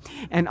Vinco.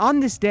 And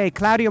on this day,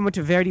 Claudio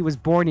Monteverdi was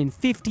born in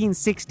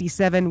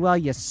 1567. Well,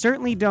 you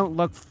certainly don't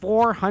look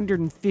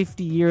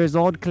 450 years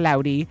old,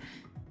 Cloudy.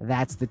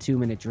 That's the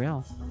 2-minute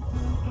drill.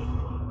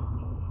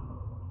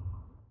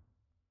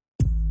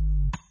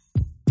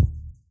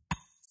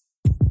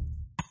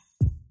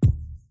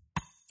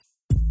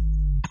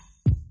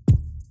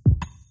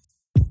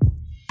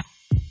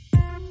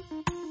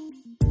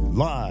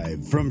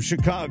 Live from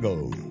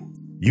Chicago,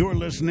 you're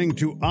listening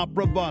to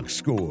Opera Box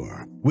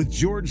Score with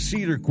George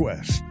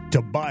Cedarquist,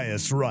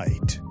 Tobias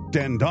Wright,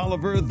 and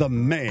Oliver the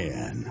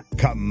Man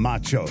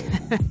Camacho.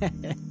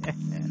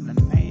 The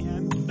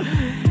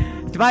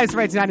man. Tobias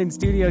Wright's not in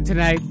studio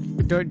tonight.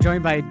 We're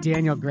joined by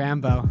Daniel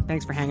Grambo.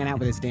 Thanks for hanging out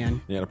with us,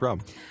 Dan. Yeah, no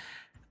problem.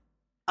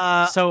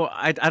 So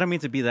I don't mean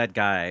to be that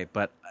guy,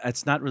 but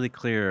it's not really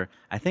clear.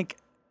 I think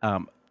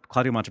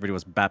Claudio Monteverdi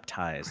was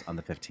baptized on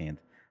the 15th.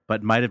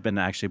 But might have been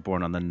actually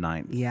born on the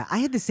 9th. Yeah, I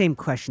had the same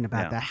question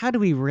about that. How do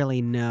we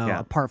really know,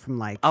 apart from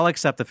like... I'll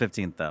accept the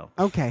 15th, though.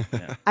 Okay.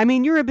 Yeah. I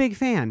mean, you're a big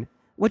fan.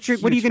 What are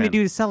you going to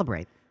do to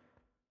celebrate?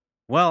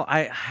 Well,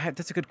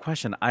 that's a good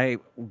question. I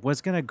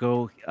was going to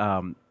go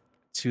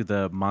to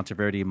the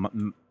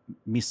Monteverdi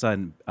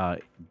Missa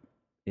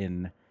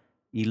in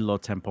Illo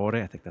Tempore.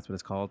 I think that's what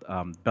it's called.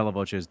 Bella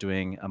Voce is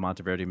doing a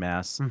Monteverdi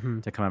Mass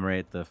to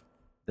commemorate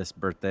this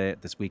birthday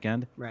this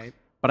weekend. Right.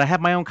 But I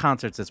have my own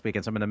concerts this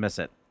weekend, so I'm going to miss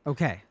it.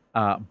 Okay.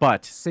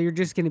 So you're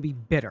just going to be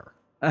bitter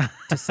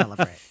to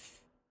celebrate.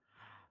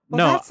 Well,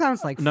 no, that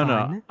sounds like fun.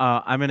 No.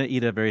 I'm going to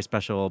eat a very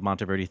special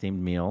Monteverdi-themed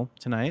meal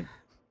tonight.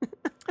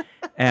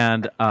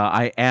 And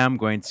I am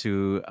going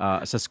to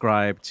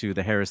subscribe to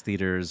the Harris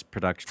Theater's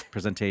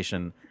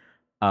presentation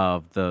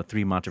of the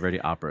 3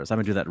 Monteverdi operas. I'm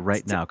going to do that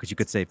right now because you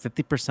could save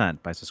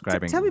 50% by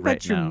subscribing Tell me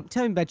right now.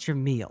 Tell me about your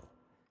meal.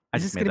 I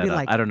just made that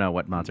up. I don't know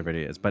what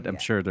Monteverdi is, but I'm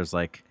sure there's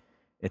like...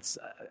 It's,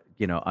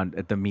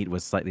 the meat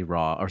was slightly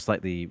raw or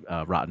slightly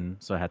rotten,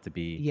 so it had to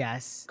be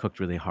cooked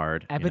really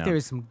hard. I bet there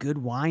was some good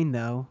wine,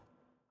 though.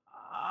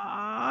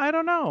 I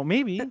don't know.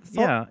 Maybe.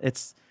 Yeah.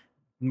 It's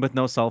with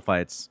no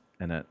sulfites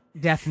in it.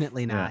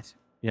 Definitely not.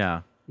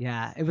 Yeah.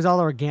 Yeah. It was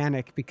all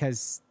organic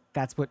because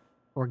that's what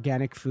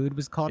organic food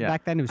was called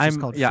back then. It was just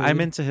called food.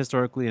 I'm into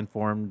historically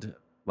informed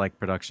like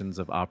productions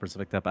of opera, stuff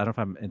like that, but I don't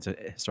know if I'm into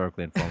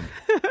historically informed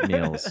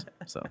meals.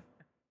 So...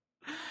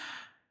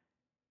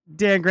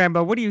 Dan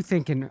Grambo, what are you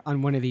thinking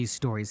on one of these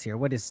stories here?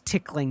 What is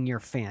tickling your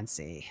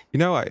fancy? You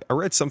know, I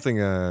read something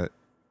that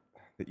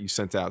you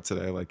sent out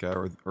today,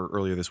 or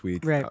earlier this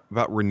week,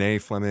 about Renee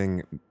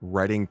Fleming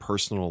writing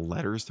personal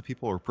letters to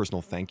people or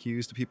personal thank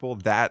yous to people.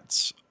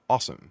 That's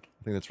awesome.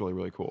 I think that's really,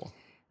 really cool.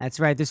 That's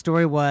right. The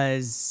story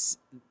was,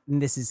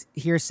 this is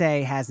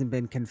hearsay, hasn't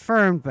been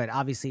confirmed, but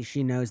obviously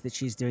she knows that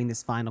she's doing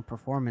this final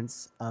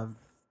performance of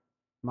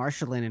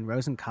Marschallin and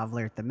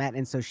Rosenkavler at the Met,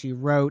 and so she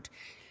wrote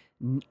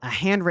a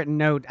handwritten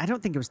note. I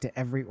don't think it was to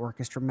every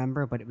orchestra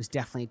member, but it was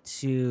definitely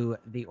to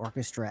the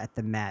orchestra at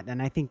the Met.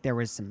 And I think there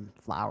was some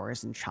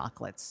flowers and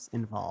chocolates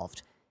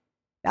involved.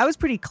 That was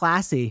pretty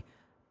classy.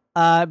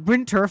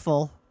 Bryn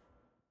Terfel,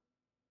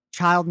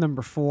 child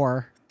number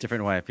 4.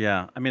 Different wife,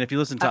 yeah. I mean, if you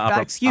listen to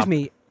opera... Excuse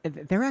me,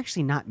 they're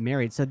actually not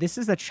married. So this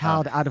is a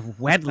child out of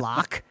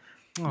wedlock,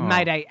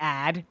 might I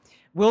add.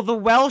 Will the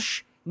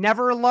Welsh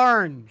never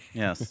learn?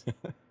 Yes.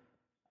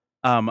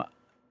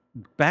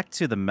 Back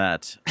to the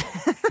Met.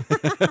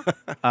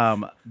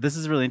 This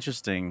is really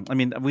interesting. I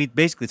mean, we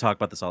basically talk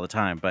about this all the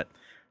time, but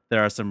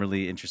there are some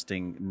really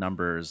interesting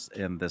numbers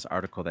in this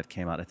article that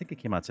came out. I think it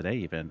came out today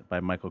even by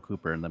Michael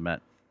Cooper in the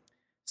Met.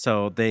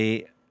 So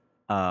they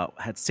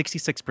had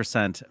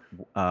 66%.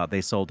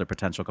 They sold their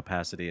potential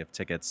capacity of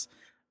tickets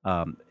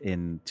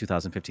in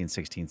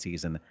 2015-16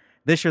 season.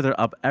 This year they're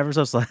up ever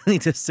so slightly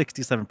to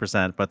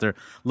 67%, but they're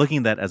looking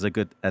at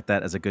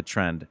that as a good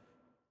trend.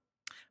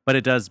 But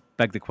it does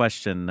beg the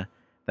question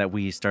that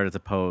we started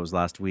to pose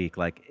last week,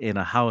 like in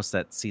a house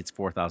that seats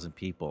 4,000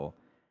 people,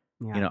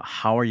 Yeah. You know,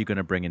 how are you going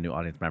to bring in new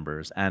audience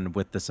members? And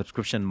with the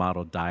subscription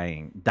model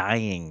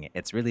dying,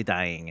 it's really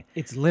dying.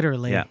 It's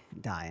literally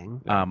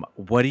dying.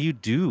 What do you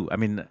do? I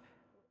mean,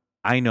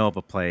 I know of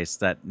a place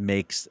that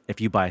makes,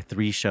 if you buy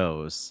 3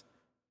 shows,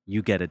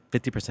 you get a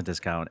 50%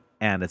 discount,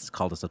 and it's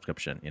called a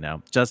subscription, you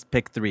know? Just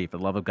pick 3, for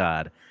the love of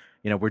God.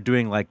 You know, we're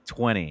doing like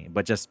 20,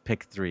 but just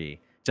pick 3,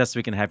 just so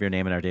we can have your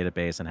name in our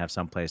database and have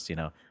some place, you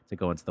know, to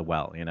go into the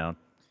well, you know?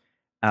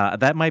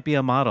 That might be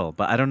a model,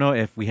 but I don't know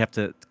if we have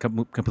to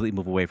completely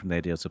move away from the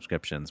idea of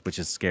subscriptions, which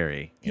is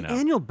scary. You The know,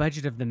 annual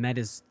budget of the Met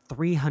is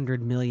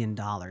 $300 million,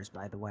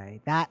 by the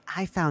way.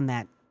 I found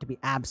that to be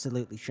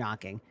absolutely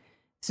shocking.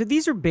 So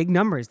these are big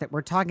numbers that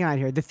we're talking about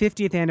here. The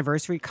 50th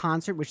anniversary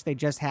concert, which they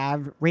just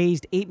have,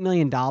 raised $8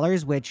 million,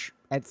 which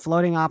at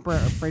Floating Opera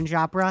or Fringe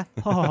Opera,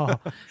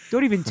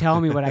 don't even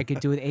tell me what I could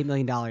do with $8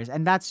 million.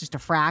 And that's just a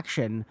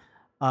fraction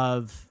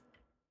of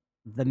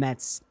the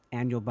Met's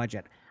annual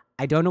budget.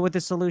 I don't know what the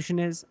solution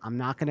is. I'm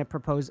not going to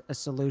propose a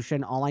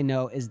solution. All I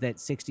know is that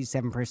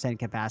 67%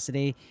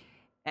 capacity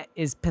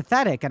is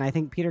pathetic, and I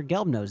think Peter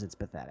Gelb knows it's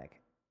pathetic.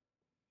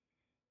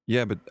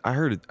 Yeah, but I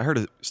heard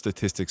a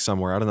statistic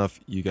somewhere. I don't know if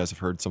you guys have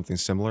heard something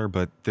similar,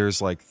 but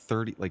there's like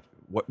 30, like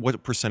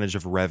what percentage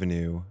of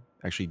revenue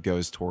actually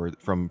goes toward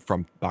from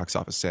box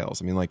office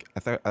sales? I mean, like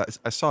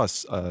I saw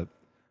a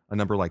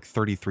number like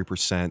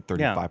 33%,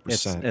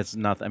 35%. Yeah, it's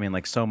not. I mean,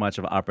 like so much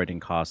of operating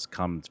costs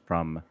comes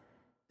from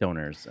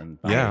donors and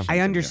I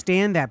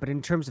understand that, but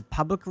in terms of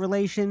public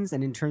relations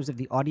and in terms of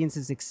the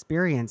audience's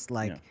experience,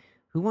 like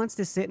who wants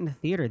to sit in a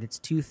theater that's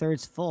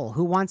 2/3 full?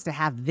 Who wants to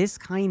have this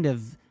kind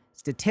of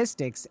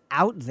statistics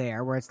out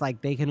there where it's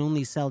like they can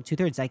only sell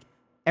 2/3? Like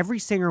every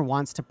singer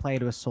wants to play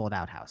to a sold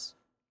out house.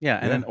 Yeah,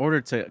 and in order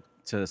to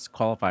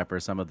qualify for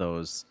some of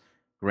those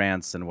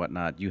grants and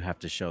whatnot, you have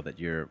to show that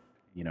you're,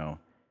 you know,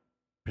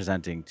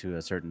 presenting to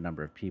a certain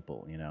number of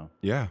people, you know.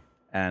 Yeah.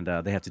 And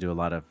they have to do a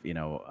lot of, you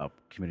know,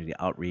 community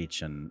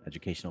outreach and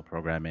educational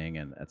programming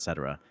and et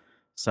cetera.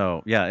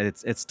 So, yeah,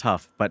 it's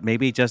tough. But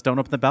maybe just don't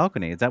open the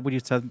balcony. Is that what you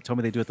told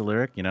me they do at the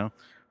Lyric, you know?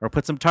 Or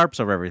put some tarps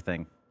over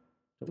everything.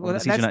 Well,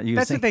 that's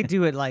what they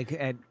do at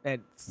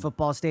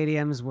football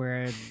stadiums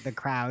where the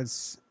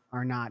crowds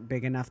are not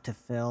big enough to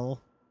fill.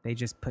 They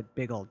just put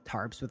big old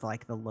tarps with,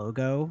 like, the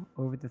logo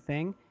over the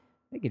thing.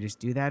 They could just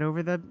do that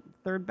over the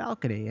third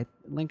balcony at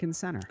Lincoln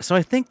Center. So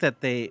I think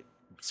that they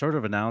sort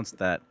of announced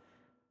that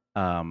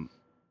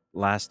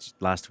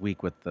last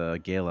week with the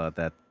gala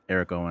that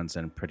Eric Owens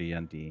and Pretty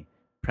Yende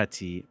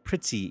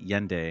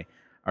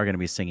are going to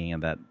be singing in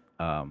that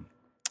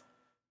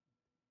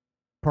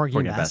Porgy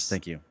and Bess.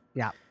 Thank you.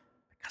 Yeah,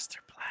 because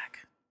they're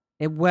black.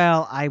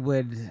 Well, I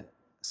would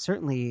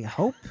certainly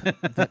hope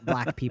that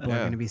black people are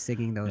going to be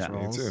singing those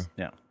roles. Me too.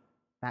 Yeah,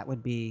 that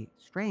would be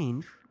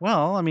strange.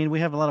 Well, I mean, we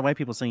have a lot of white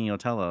people singing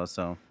Othello,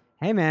 so.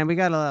 Hey, man, we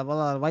got a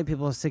lot of white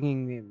people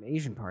singing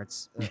Asian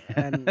parts.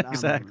 And,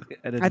 exactly.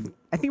 I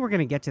think we're going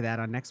to get to that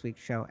on next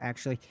week's show,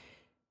 actually.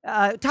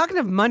 Talking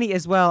of money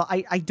as well,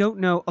 I don't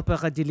know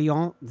Opéra de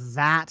Lyon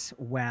that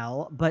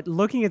well, but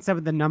looking at some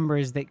of the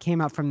numbers that came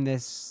out from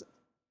this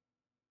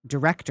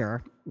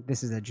director,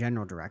 this is a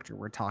general director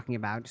we're talking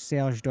about,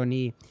 Serge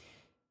Donny,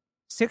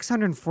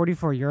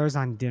 644 euros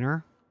on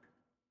dinner.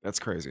 That's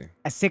crazy.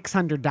 A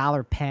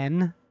 $600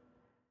 pen.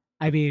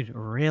 I mean,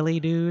 really,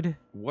 dude?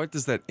 What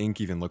does that ink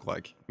even look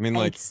like? I mean,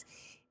 like...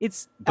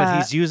 It's but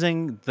he's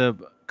using the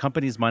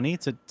company's money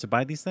to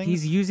buy these things?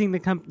 He's using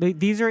the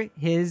these are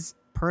his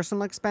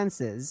personal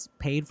expenses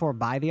paid for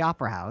by the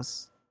Opera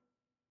House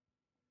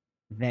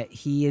that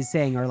he is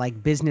saying are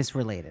like business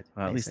related.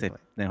 Well, at least they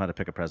know how to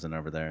pick a president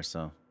over there,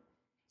 so...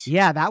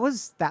 Yeah, that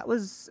was...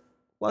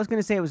 Well, I was going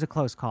to say it was a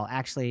close call.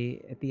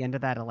 Actually, at the end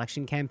of that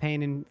election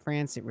campaign in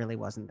France, it really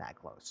wasn't that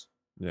close.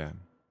 Yeah.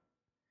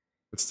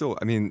 But still,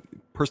 I mean,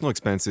 personal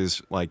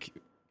expenses, like,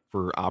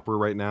 for opera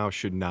right now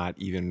should not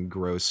even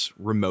gross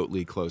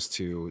remotely close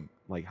to,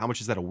 like, how much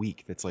is that a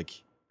week? That's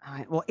like...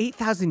 well,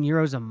 8,000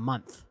 euros a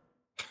month.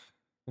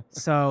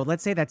 So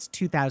let's say that's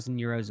 2,000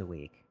 euros a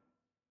week.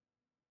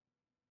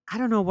 I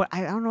don't know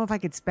if I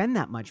could spend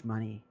that much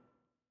money.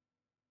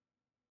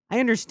 I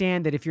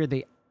understand that if you're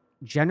the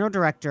general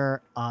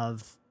director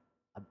of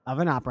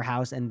an opera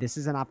house, and this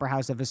is an opera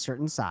house of a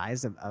certain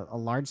size, a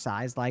large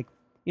size, like,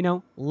 you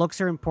know,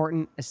 looks are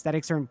important,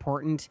 aesthetics are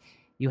important.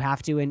 You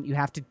have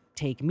to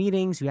take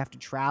meetings, you have to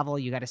travel,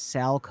 you got to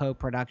sell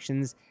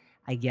co-productions.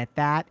 I get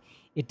that.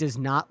 It does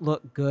not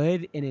look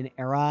good in an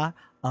era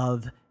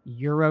of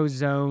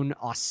Eurozone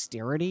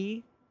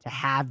austerity to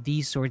have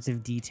these sorts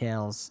of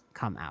details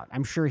come out.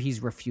 I'm sure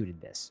he's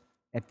refuted this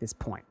at this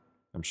point.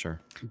 I'm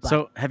sure. But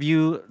so have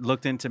you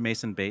looked into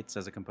Mason Bates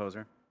as a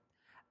composer?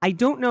 I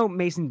don't know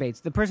Mason Bates.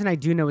 The person I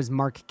do know is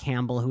Mark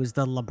Campbell, who is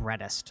the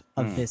librettist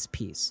of this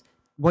piece.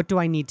 What do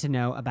I need to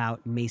know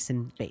about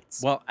Mason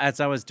Bates? Well, as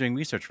I was doing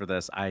research for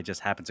this, I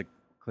just happened to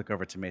click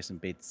over to Mason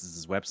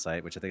Bates'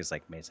 website, which I think is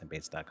like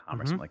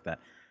masonbates.com or something like that.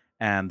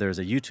 And there's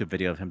a YouTube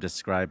video of him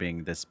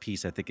describing this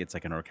piece. I think it's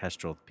like an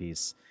orchestral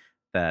piece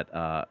that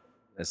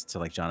is to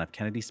like John F.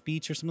 Kennedy's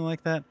speech or something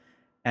like that.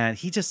 And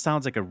he just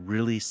sounds like a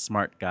really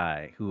smart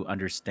guy who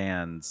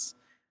understands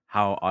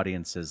how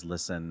audiences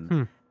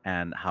listen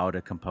and how to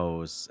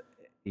compose,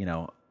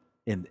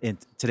 in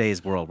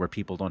today's world where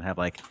people don't have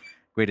like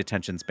great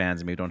attention spans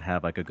and maybe don't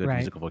have like a good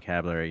musical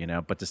vocabulary,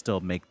 but to still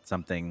make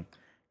something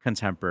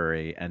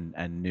contemporary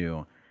and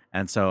new.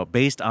 And so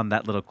based on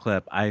that little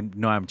clip, I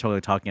know I'm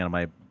totally talking out of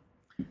my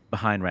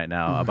behind right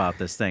now about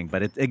this thing,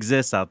 but it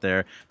exists out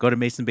there. Go to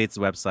Mason Bates'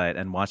 website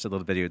and watch the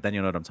little video. Then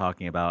you'll know what I'm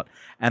talking about.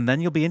 And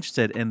then you'll be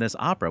interested in this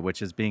opera,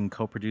 which is being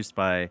co-produced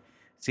by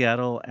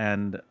Seattle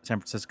and San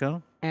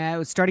Francisco. It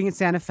was starting in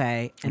Santa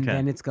Fe, and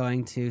then it's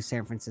going to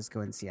San Francisco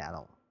and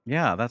Seattle.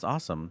 Yeah, that's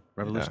awesome.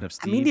 Revolution of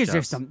Steve. I mean, these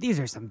Jobs.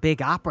 are some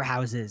big opera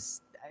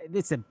houses.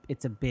 It's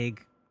a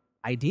big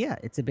idea.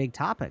 It's a big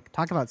topic.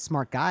 Talk about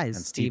smart guys.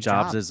 And Steve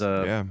Jobs is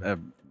a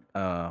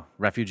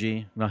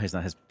refugee. No, he's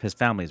not. His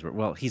family's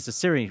he's of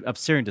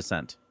Syrian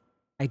descent.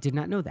 I did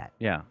not know that.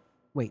 Yeah.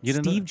 Wait,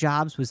 Steve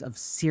Jobs was of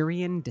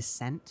Syrian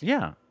descent?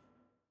 Yeah.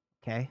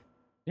 Okay.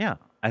 Yeah.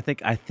 I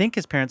think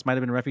his parents might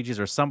have been refugees,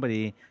 or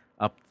somebody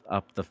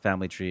up the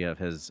family tree of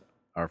his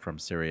are from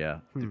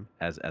Syria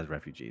as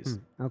refugees.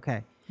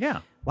 Okay.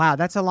 Yeah. Wow,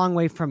 that's a long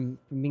way from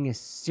being a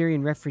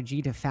Syrian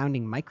refugee to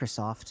founding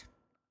Microsoft.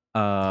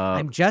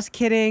 I'm just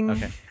kidding.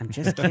 Okay. I'm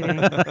just kidding.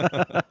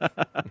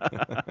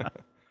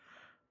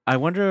 I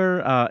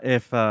wonder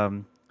if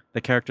the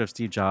character of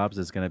Steve Jobs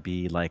is going to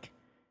be like,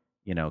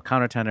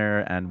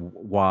 countertenor, and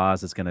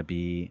Woz is going to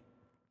be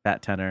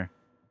fat tenor.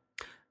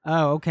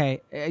 Oh,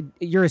 okay.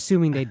 You're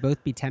assuming they'd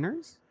both be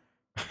tenors?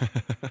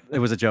 It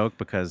was a joke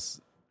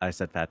because I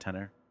said fat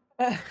tenor.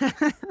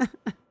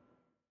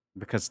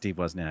 Because Steve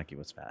Wozniacki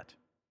was fat.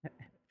 If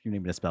you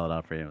need me to spell it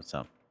out for you,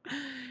 so.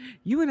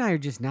 You and I are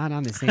just not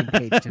on the same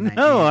page tonight.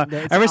 No,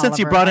 ever since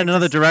you brought in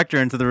another director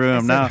into the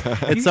room, now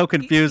it's so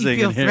confusing. You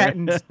feel in here.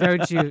 threatened,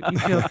 don't you? You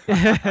feel.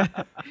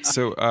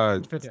 So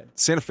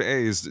Santa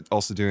Fe is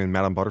also doing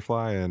Madame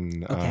Butterfly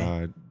and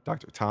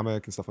Dr.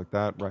 Atomic and stuff like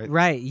that, right?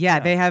 Right. Yeah,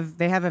 they have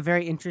a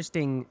very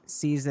interesting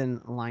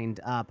season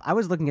lined up. I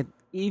was looking at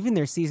even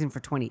their season for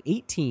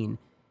 2018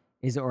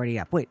 is already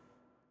up. Wait.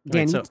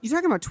 Dan, you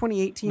talking about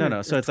 2018?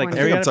 No. So it's like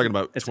I'm talking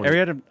about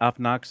Ariadne of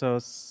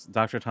Naxos,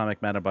 Dr.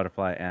 Atomic, Madame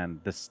Butterfly, and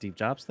this Steve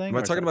Jobs thing. Am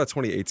I talking about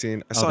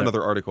 2018? I saw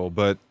another article,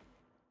 but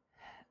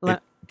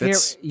we're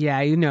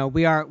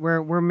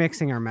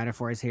mixing our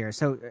metaphors here.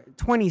 So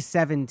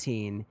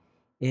 2017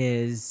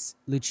 is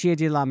Lucia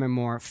di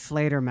Lammermoor,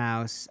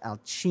 Fledermaus,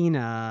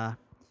 Alcina,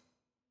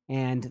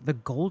 and The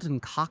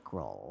Golden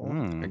Cockerel.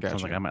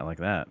 Sounds like I might like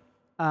that.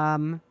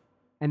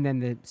 And then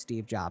the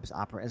Steve Jobs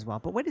opera as well.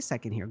 But wait a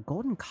second here.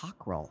 Golden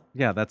Cockerel.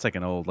 Yeah, that's like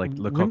an old, like,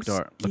 Le Coq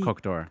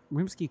d'Or.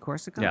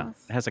 Rimsky-Korsakov? Yeah.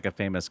 It has like a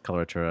famous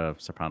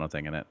coloratura soprano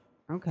thing in it.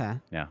 Okay.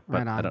 Yeah,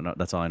 but I don't know.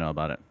 That's all I know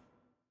about it.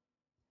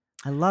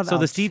 I love So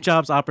the Steve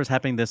Jobs opera is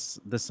happening this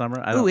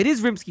summer? Oh, it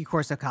is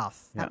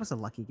Rimsky-Korsakov. That was a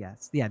lucky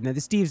guess. Yeah, no,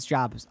 the Steve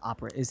Jobs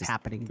opera is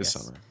happening this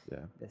summer. Yeah.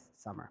 This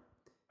summer.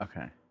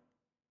 Okay.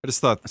 I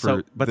just thought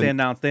they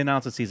announced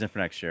a season for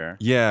next year.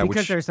 Yeah,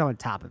 because they're so on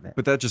top of it.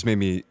 But that just made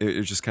me. It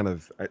was just kind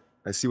of.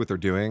 I see what they're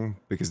doing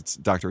because it's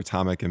Dr.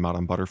 Atomic and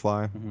Madame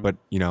Butterfly, but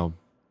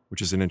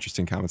which is an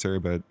interesting commentary.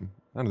 But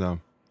I don't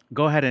know.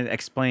 Go ahead and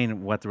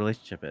explain what the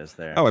relationship is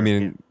there. Oh, I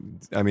mean,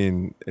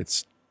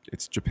 it's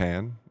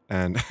Japan,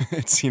 and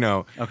it's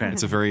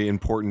it's a very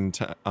important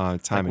time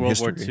like in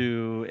history.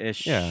 World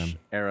II-ish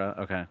era.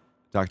 Okay.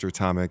 Dr.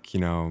 Atomic,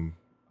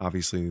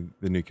 obviously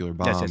the nuclear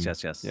bomb.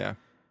 Yes. Yeah.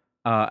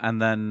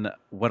 And then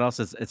what else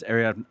is it's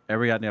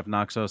Ariadne of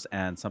Naxos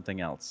and something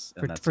else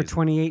for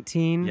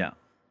 2018? Yeah.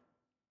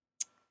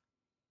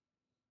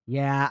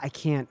 Yeah, I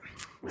can't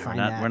find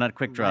that. We're not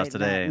quick draws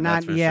today.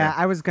 Sure.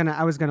 I was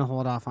gonna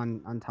hold off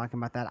on talking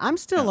about that. I'm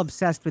still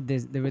obsessed with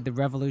the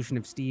revolution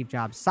of Steve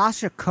Jobs.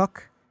 Sasha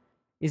Cook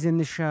is in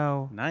the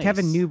show. Nice.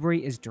 Kevin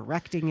Newbury is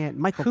directing it.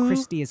 Michael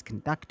Christie is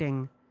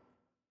conducting.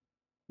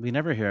 We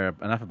never hear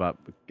enough about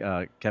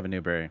Kevin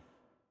Newbury.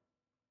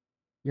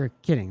 You're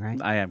kidding, right?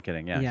 I am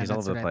kidding. Yeah, he's all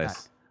over the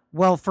place.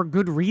 Well, for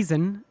good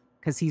reason,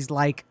 because he's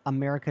like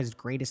America's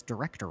greatest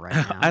director right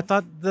now. I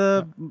thought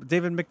the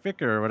David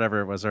McVicker or whatever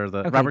it was, or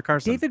Robert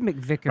Carson. David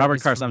McVicker.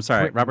 Robert Carson. I'm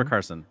sorry, Britain. Robert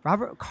Carson.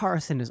 Robert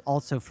Carson is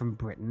also from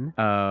Britain.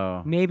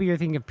 Oh. Maybe you're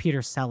thinking of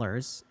Peter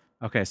Sellers.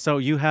 Okay, so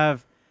you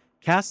have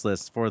cast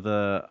lists for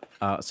the.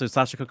 So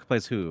Sasha Cook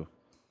plays who?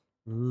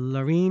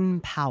 Lorene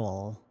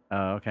Powell.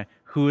 Oh, okay.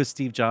 Who is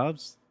Steve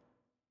Jobs?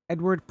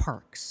 Edward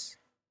Parks.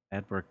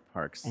 Edward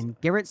Parks. And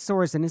Garrett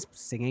Sorensen is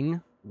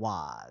singing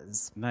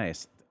Woz.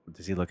 Nice.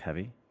 Does he look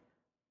heavy?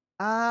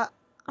 I'm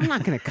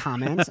not going to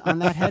comment on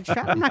that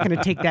headshot. I'm not going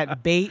to take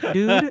that bait,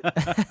 dude.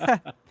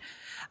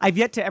 I've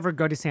yet to ever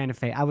go to Santa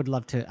Fe. I would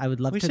love to.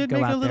 We should go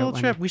make out a little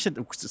there trip. We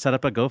should set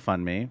up a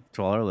GoFundMe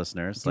to all our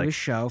listeners. Do a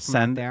show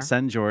from there.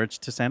 Send George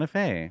to Santa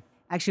Fe.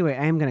 Actually, wait.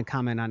 I am going to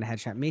comment on the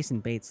headshot. Mason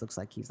Bates looks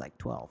like he's like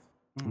 12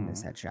 in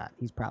this headshot.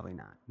 He's probably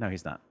not. No,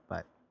 he's not.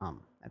 But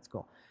that's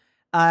cool.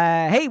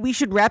 Hey, we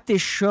should wrap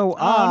this show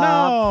up. Oh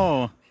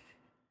no!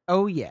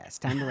 Oh yes,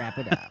 time to wrap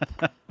it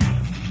up.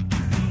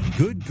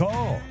 Good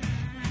call.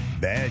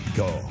 Bad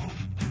call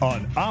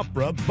on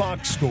Opera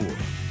Box Score.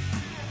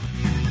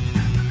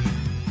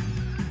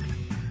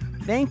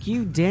 Thank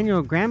you,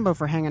 Daniel Grambo,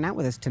 for hanging out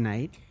with us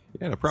tonight.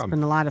 Yeah, no problem. It's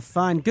been a lot of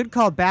fun. Good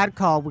call, bad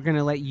call. We're going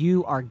to let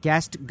you, our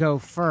guest, go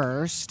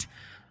first.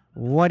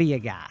 What do you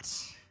got?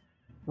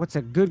 What's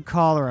a good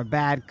call or a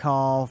bad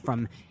call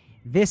from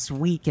this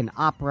week in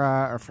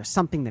opera, or for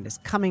something that is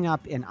coming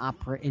up in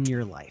opera in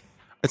your life?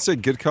 I'd say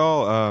good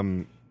call.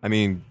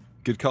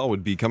 Good call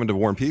would be coming to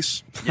War and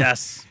Peace.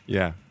 Yes.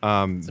 Yeah.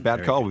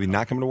 Bad call would be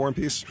not coming to War and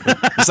Peace.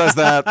 Besides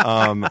that,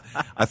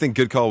 I think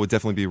good call would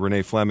definitely be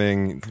Renee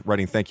Fleming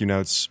writing thank you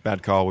notes.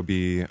 Bad call would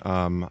be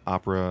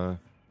Opera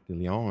de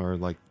Lyon, or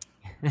like,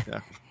 yeah.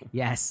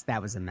 Yes,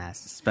 that was a mess.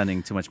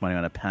 Spending too much money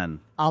on a pen.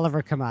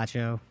 Oliver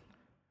Camacho.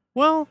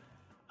 Well,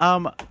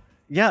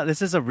 yeah,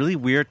 this is a really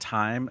weird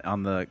time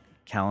on the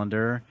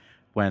calendar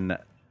when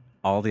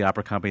all the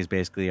opera companies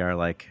basically are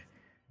like,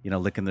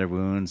 licking their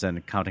wounds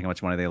and counting how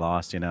much money they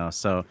lost,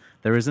 So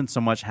there isn't so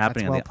much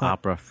happening on the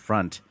opera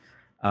front.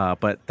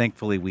 But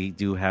thankfully, we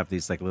do have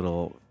these like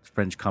little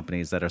fringe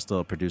companies that are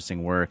still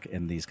producing work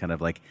in these kind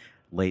of like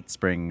late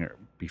spring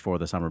before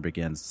the summer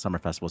begins, summer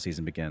festival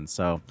season begins.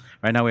 So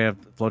right now we have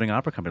Floating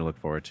Opera Company to look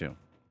forward to.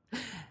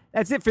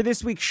 That's it for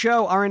this week's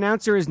show. Our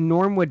announcer is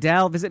Norm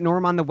Waddell. Visit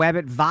Norm on the web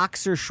at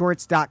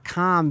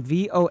voxershorts.com,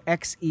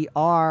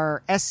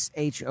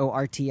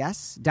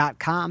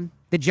 VOXERSHORTS.com.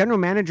 The general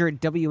manager at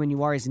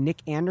WNUR is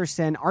Nick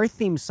Anderson. Our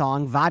theme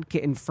song,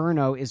 Vodka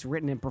Inferno, is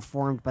written and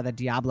performed by the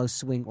Diablo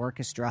Swing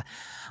Orchestra.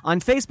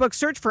 On Facebook,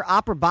 search for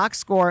Opera Box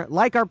Score.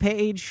 Like our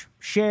page,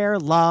 share,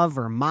 love,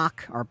 or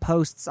mock our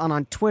posts.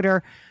 On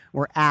Twitter,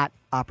 we're at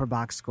Opera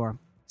Box Score.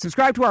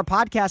 Subscribe to our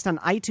podcast on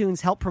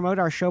iTunes. Help promote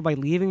our show by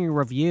leaving a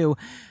review.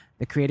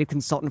 The creative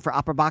consultant for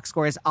Opera Box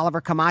Score is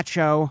Oliver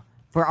Camacho.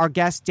 For our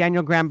guest,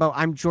 Daniel Grambo,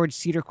 I'm George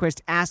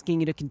Cedarquist, asking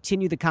you to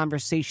continue the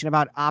conversation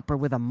about opera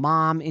with a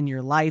mom in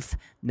your life.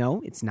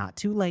 No, it's not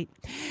too late.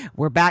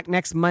 We're back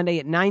next Monday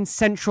at 9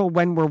 Central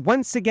when we're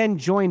once again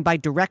joined by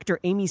director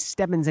Amy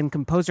Stebbins and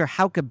composer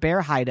Hauke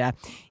Berheide.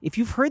 If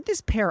you've heard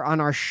this pair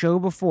on our show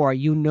before,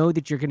 you know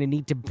that you're going to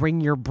need to bring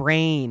your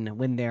brain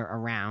when they're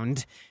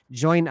around.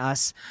 Join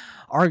us.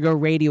 Argo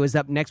Radio is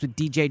up next with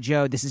DJ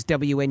Joe. This is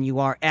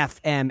WNUR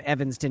FM,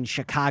 Evanston,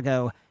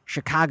 Chicago.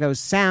 Chicago's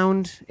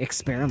Sound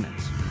Experiment.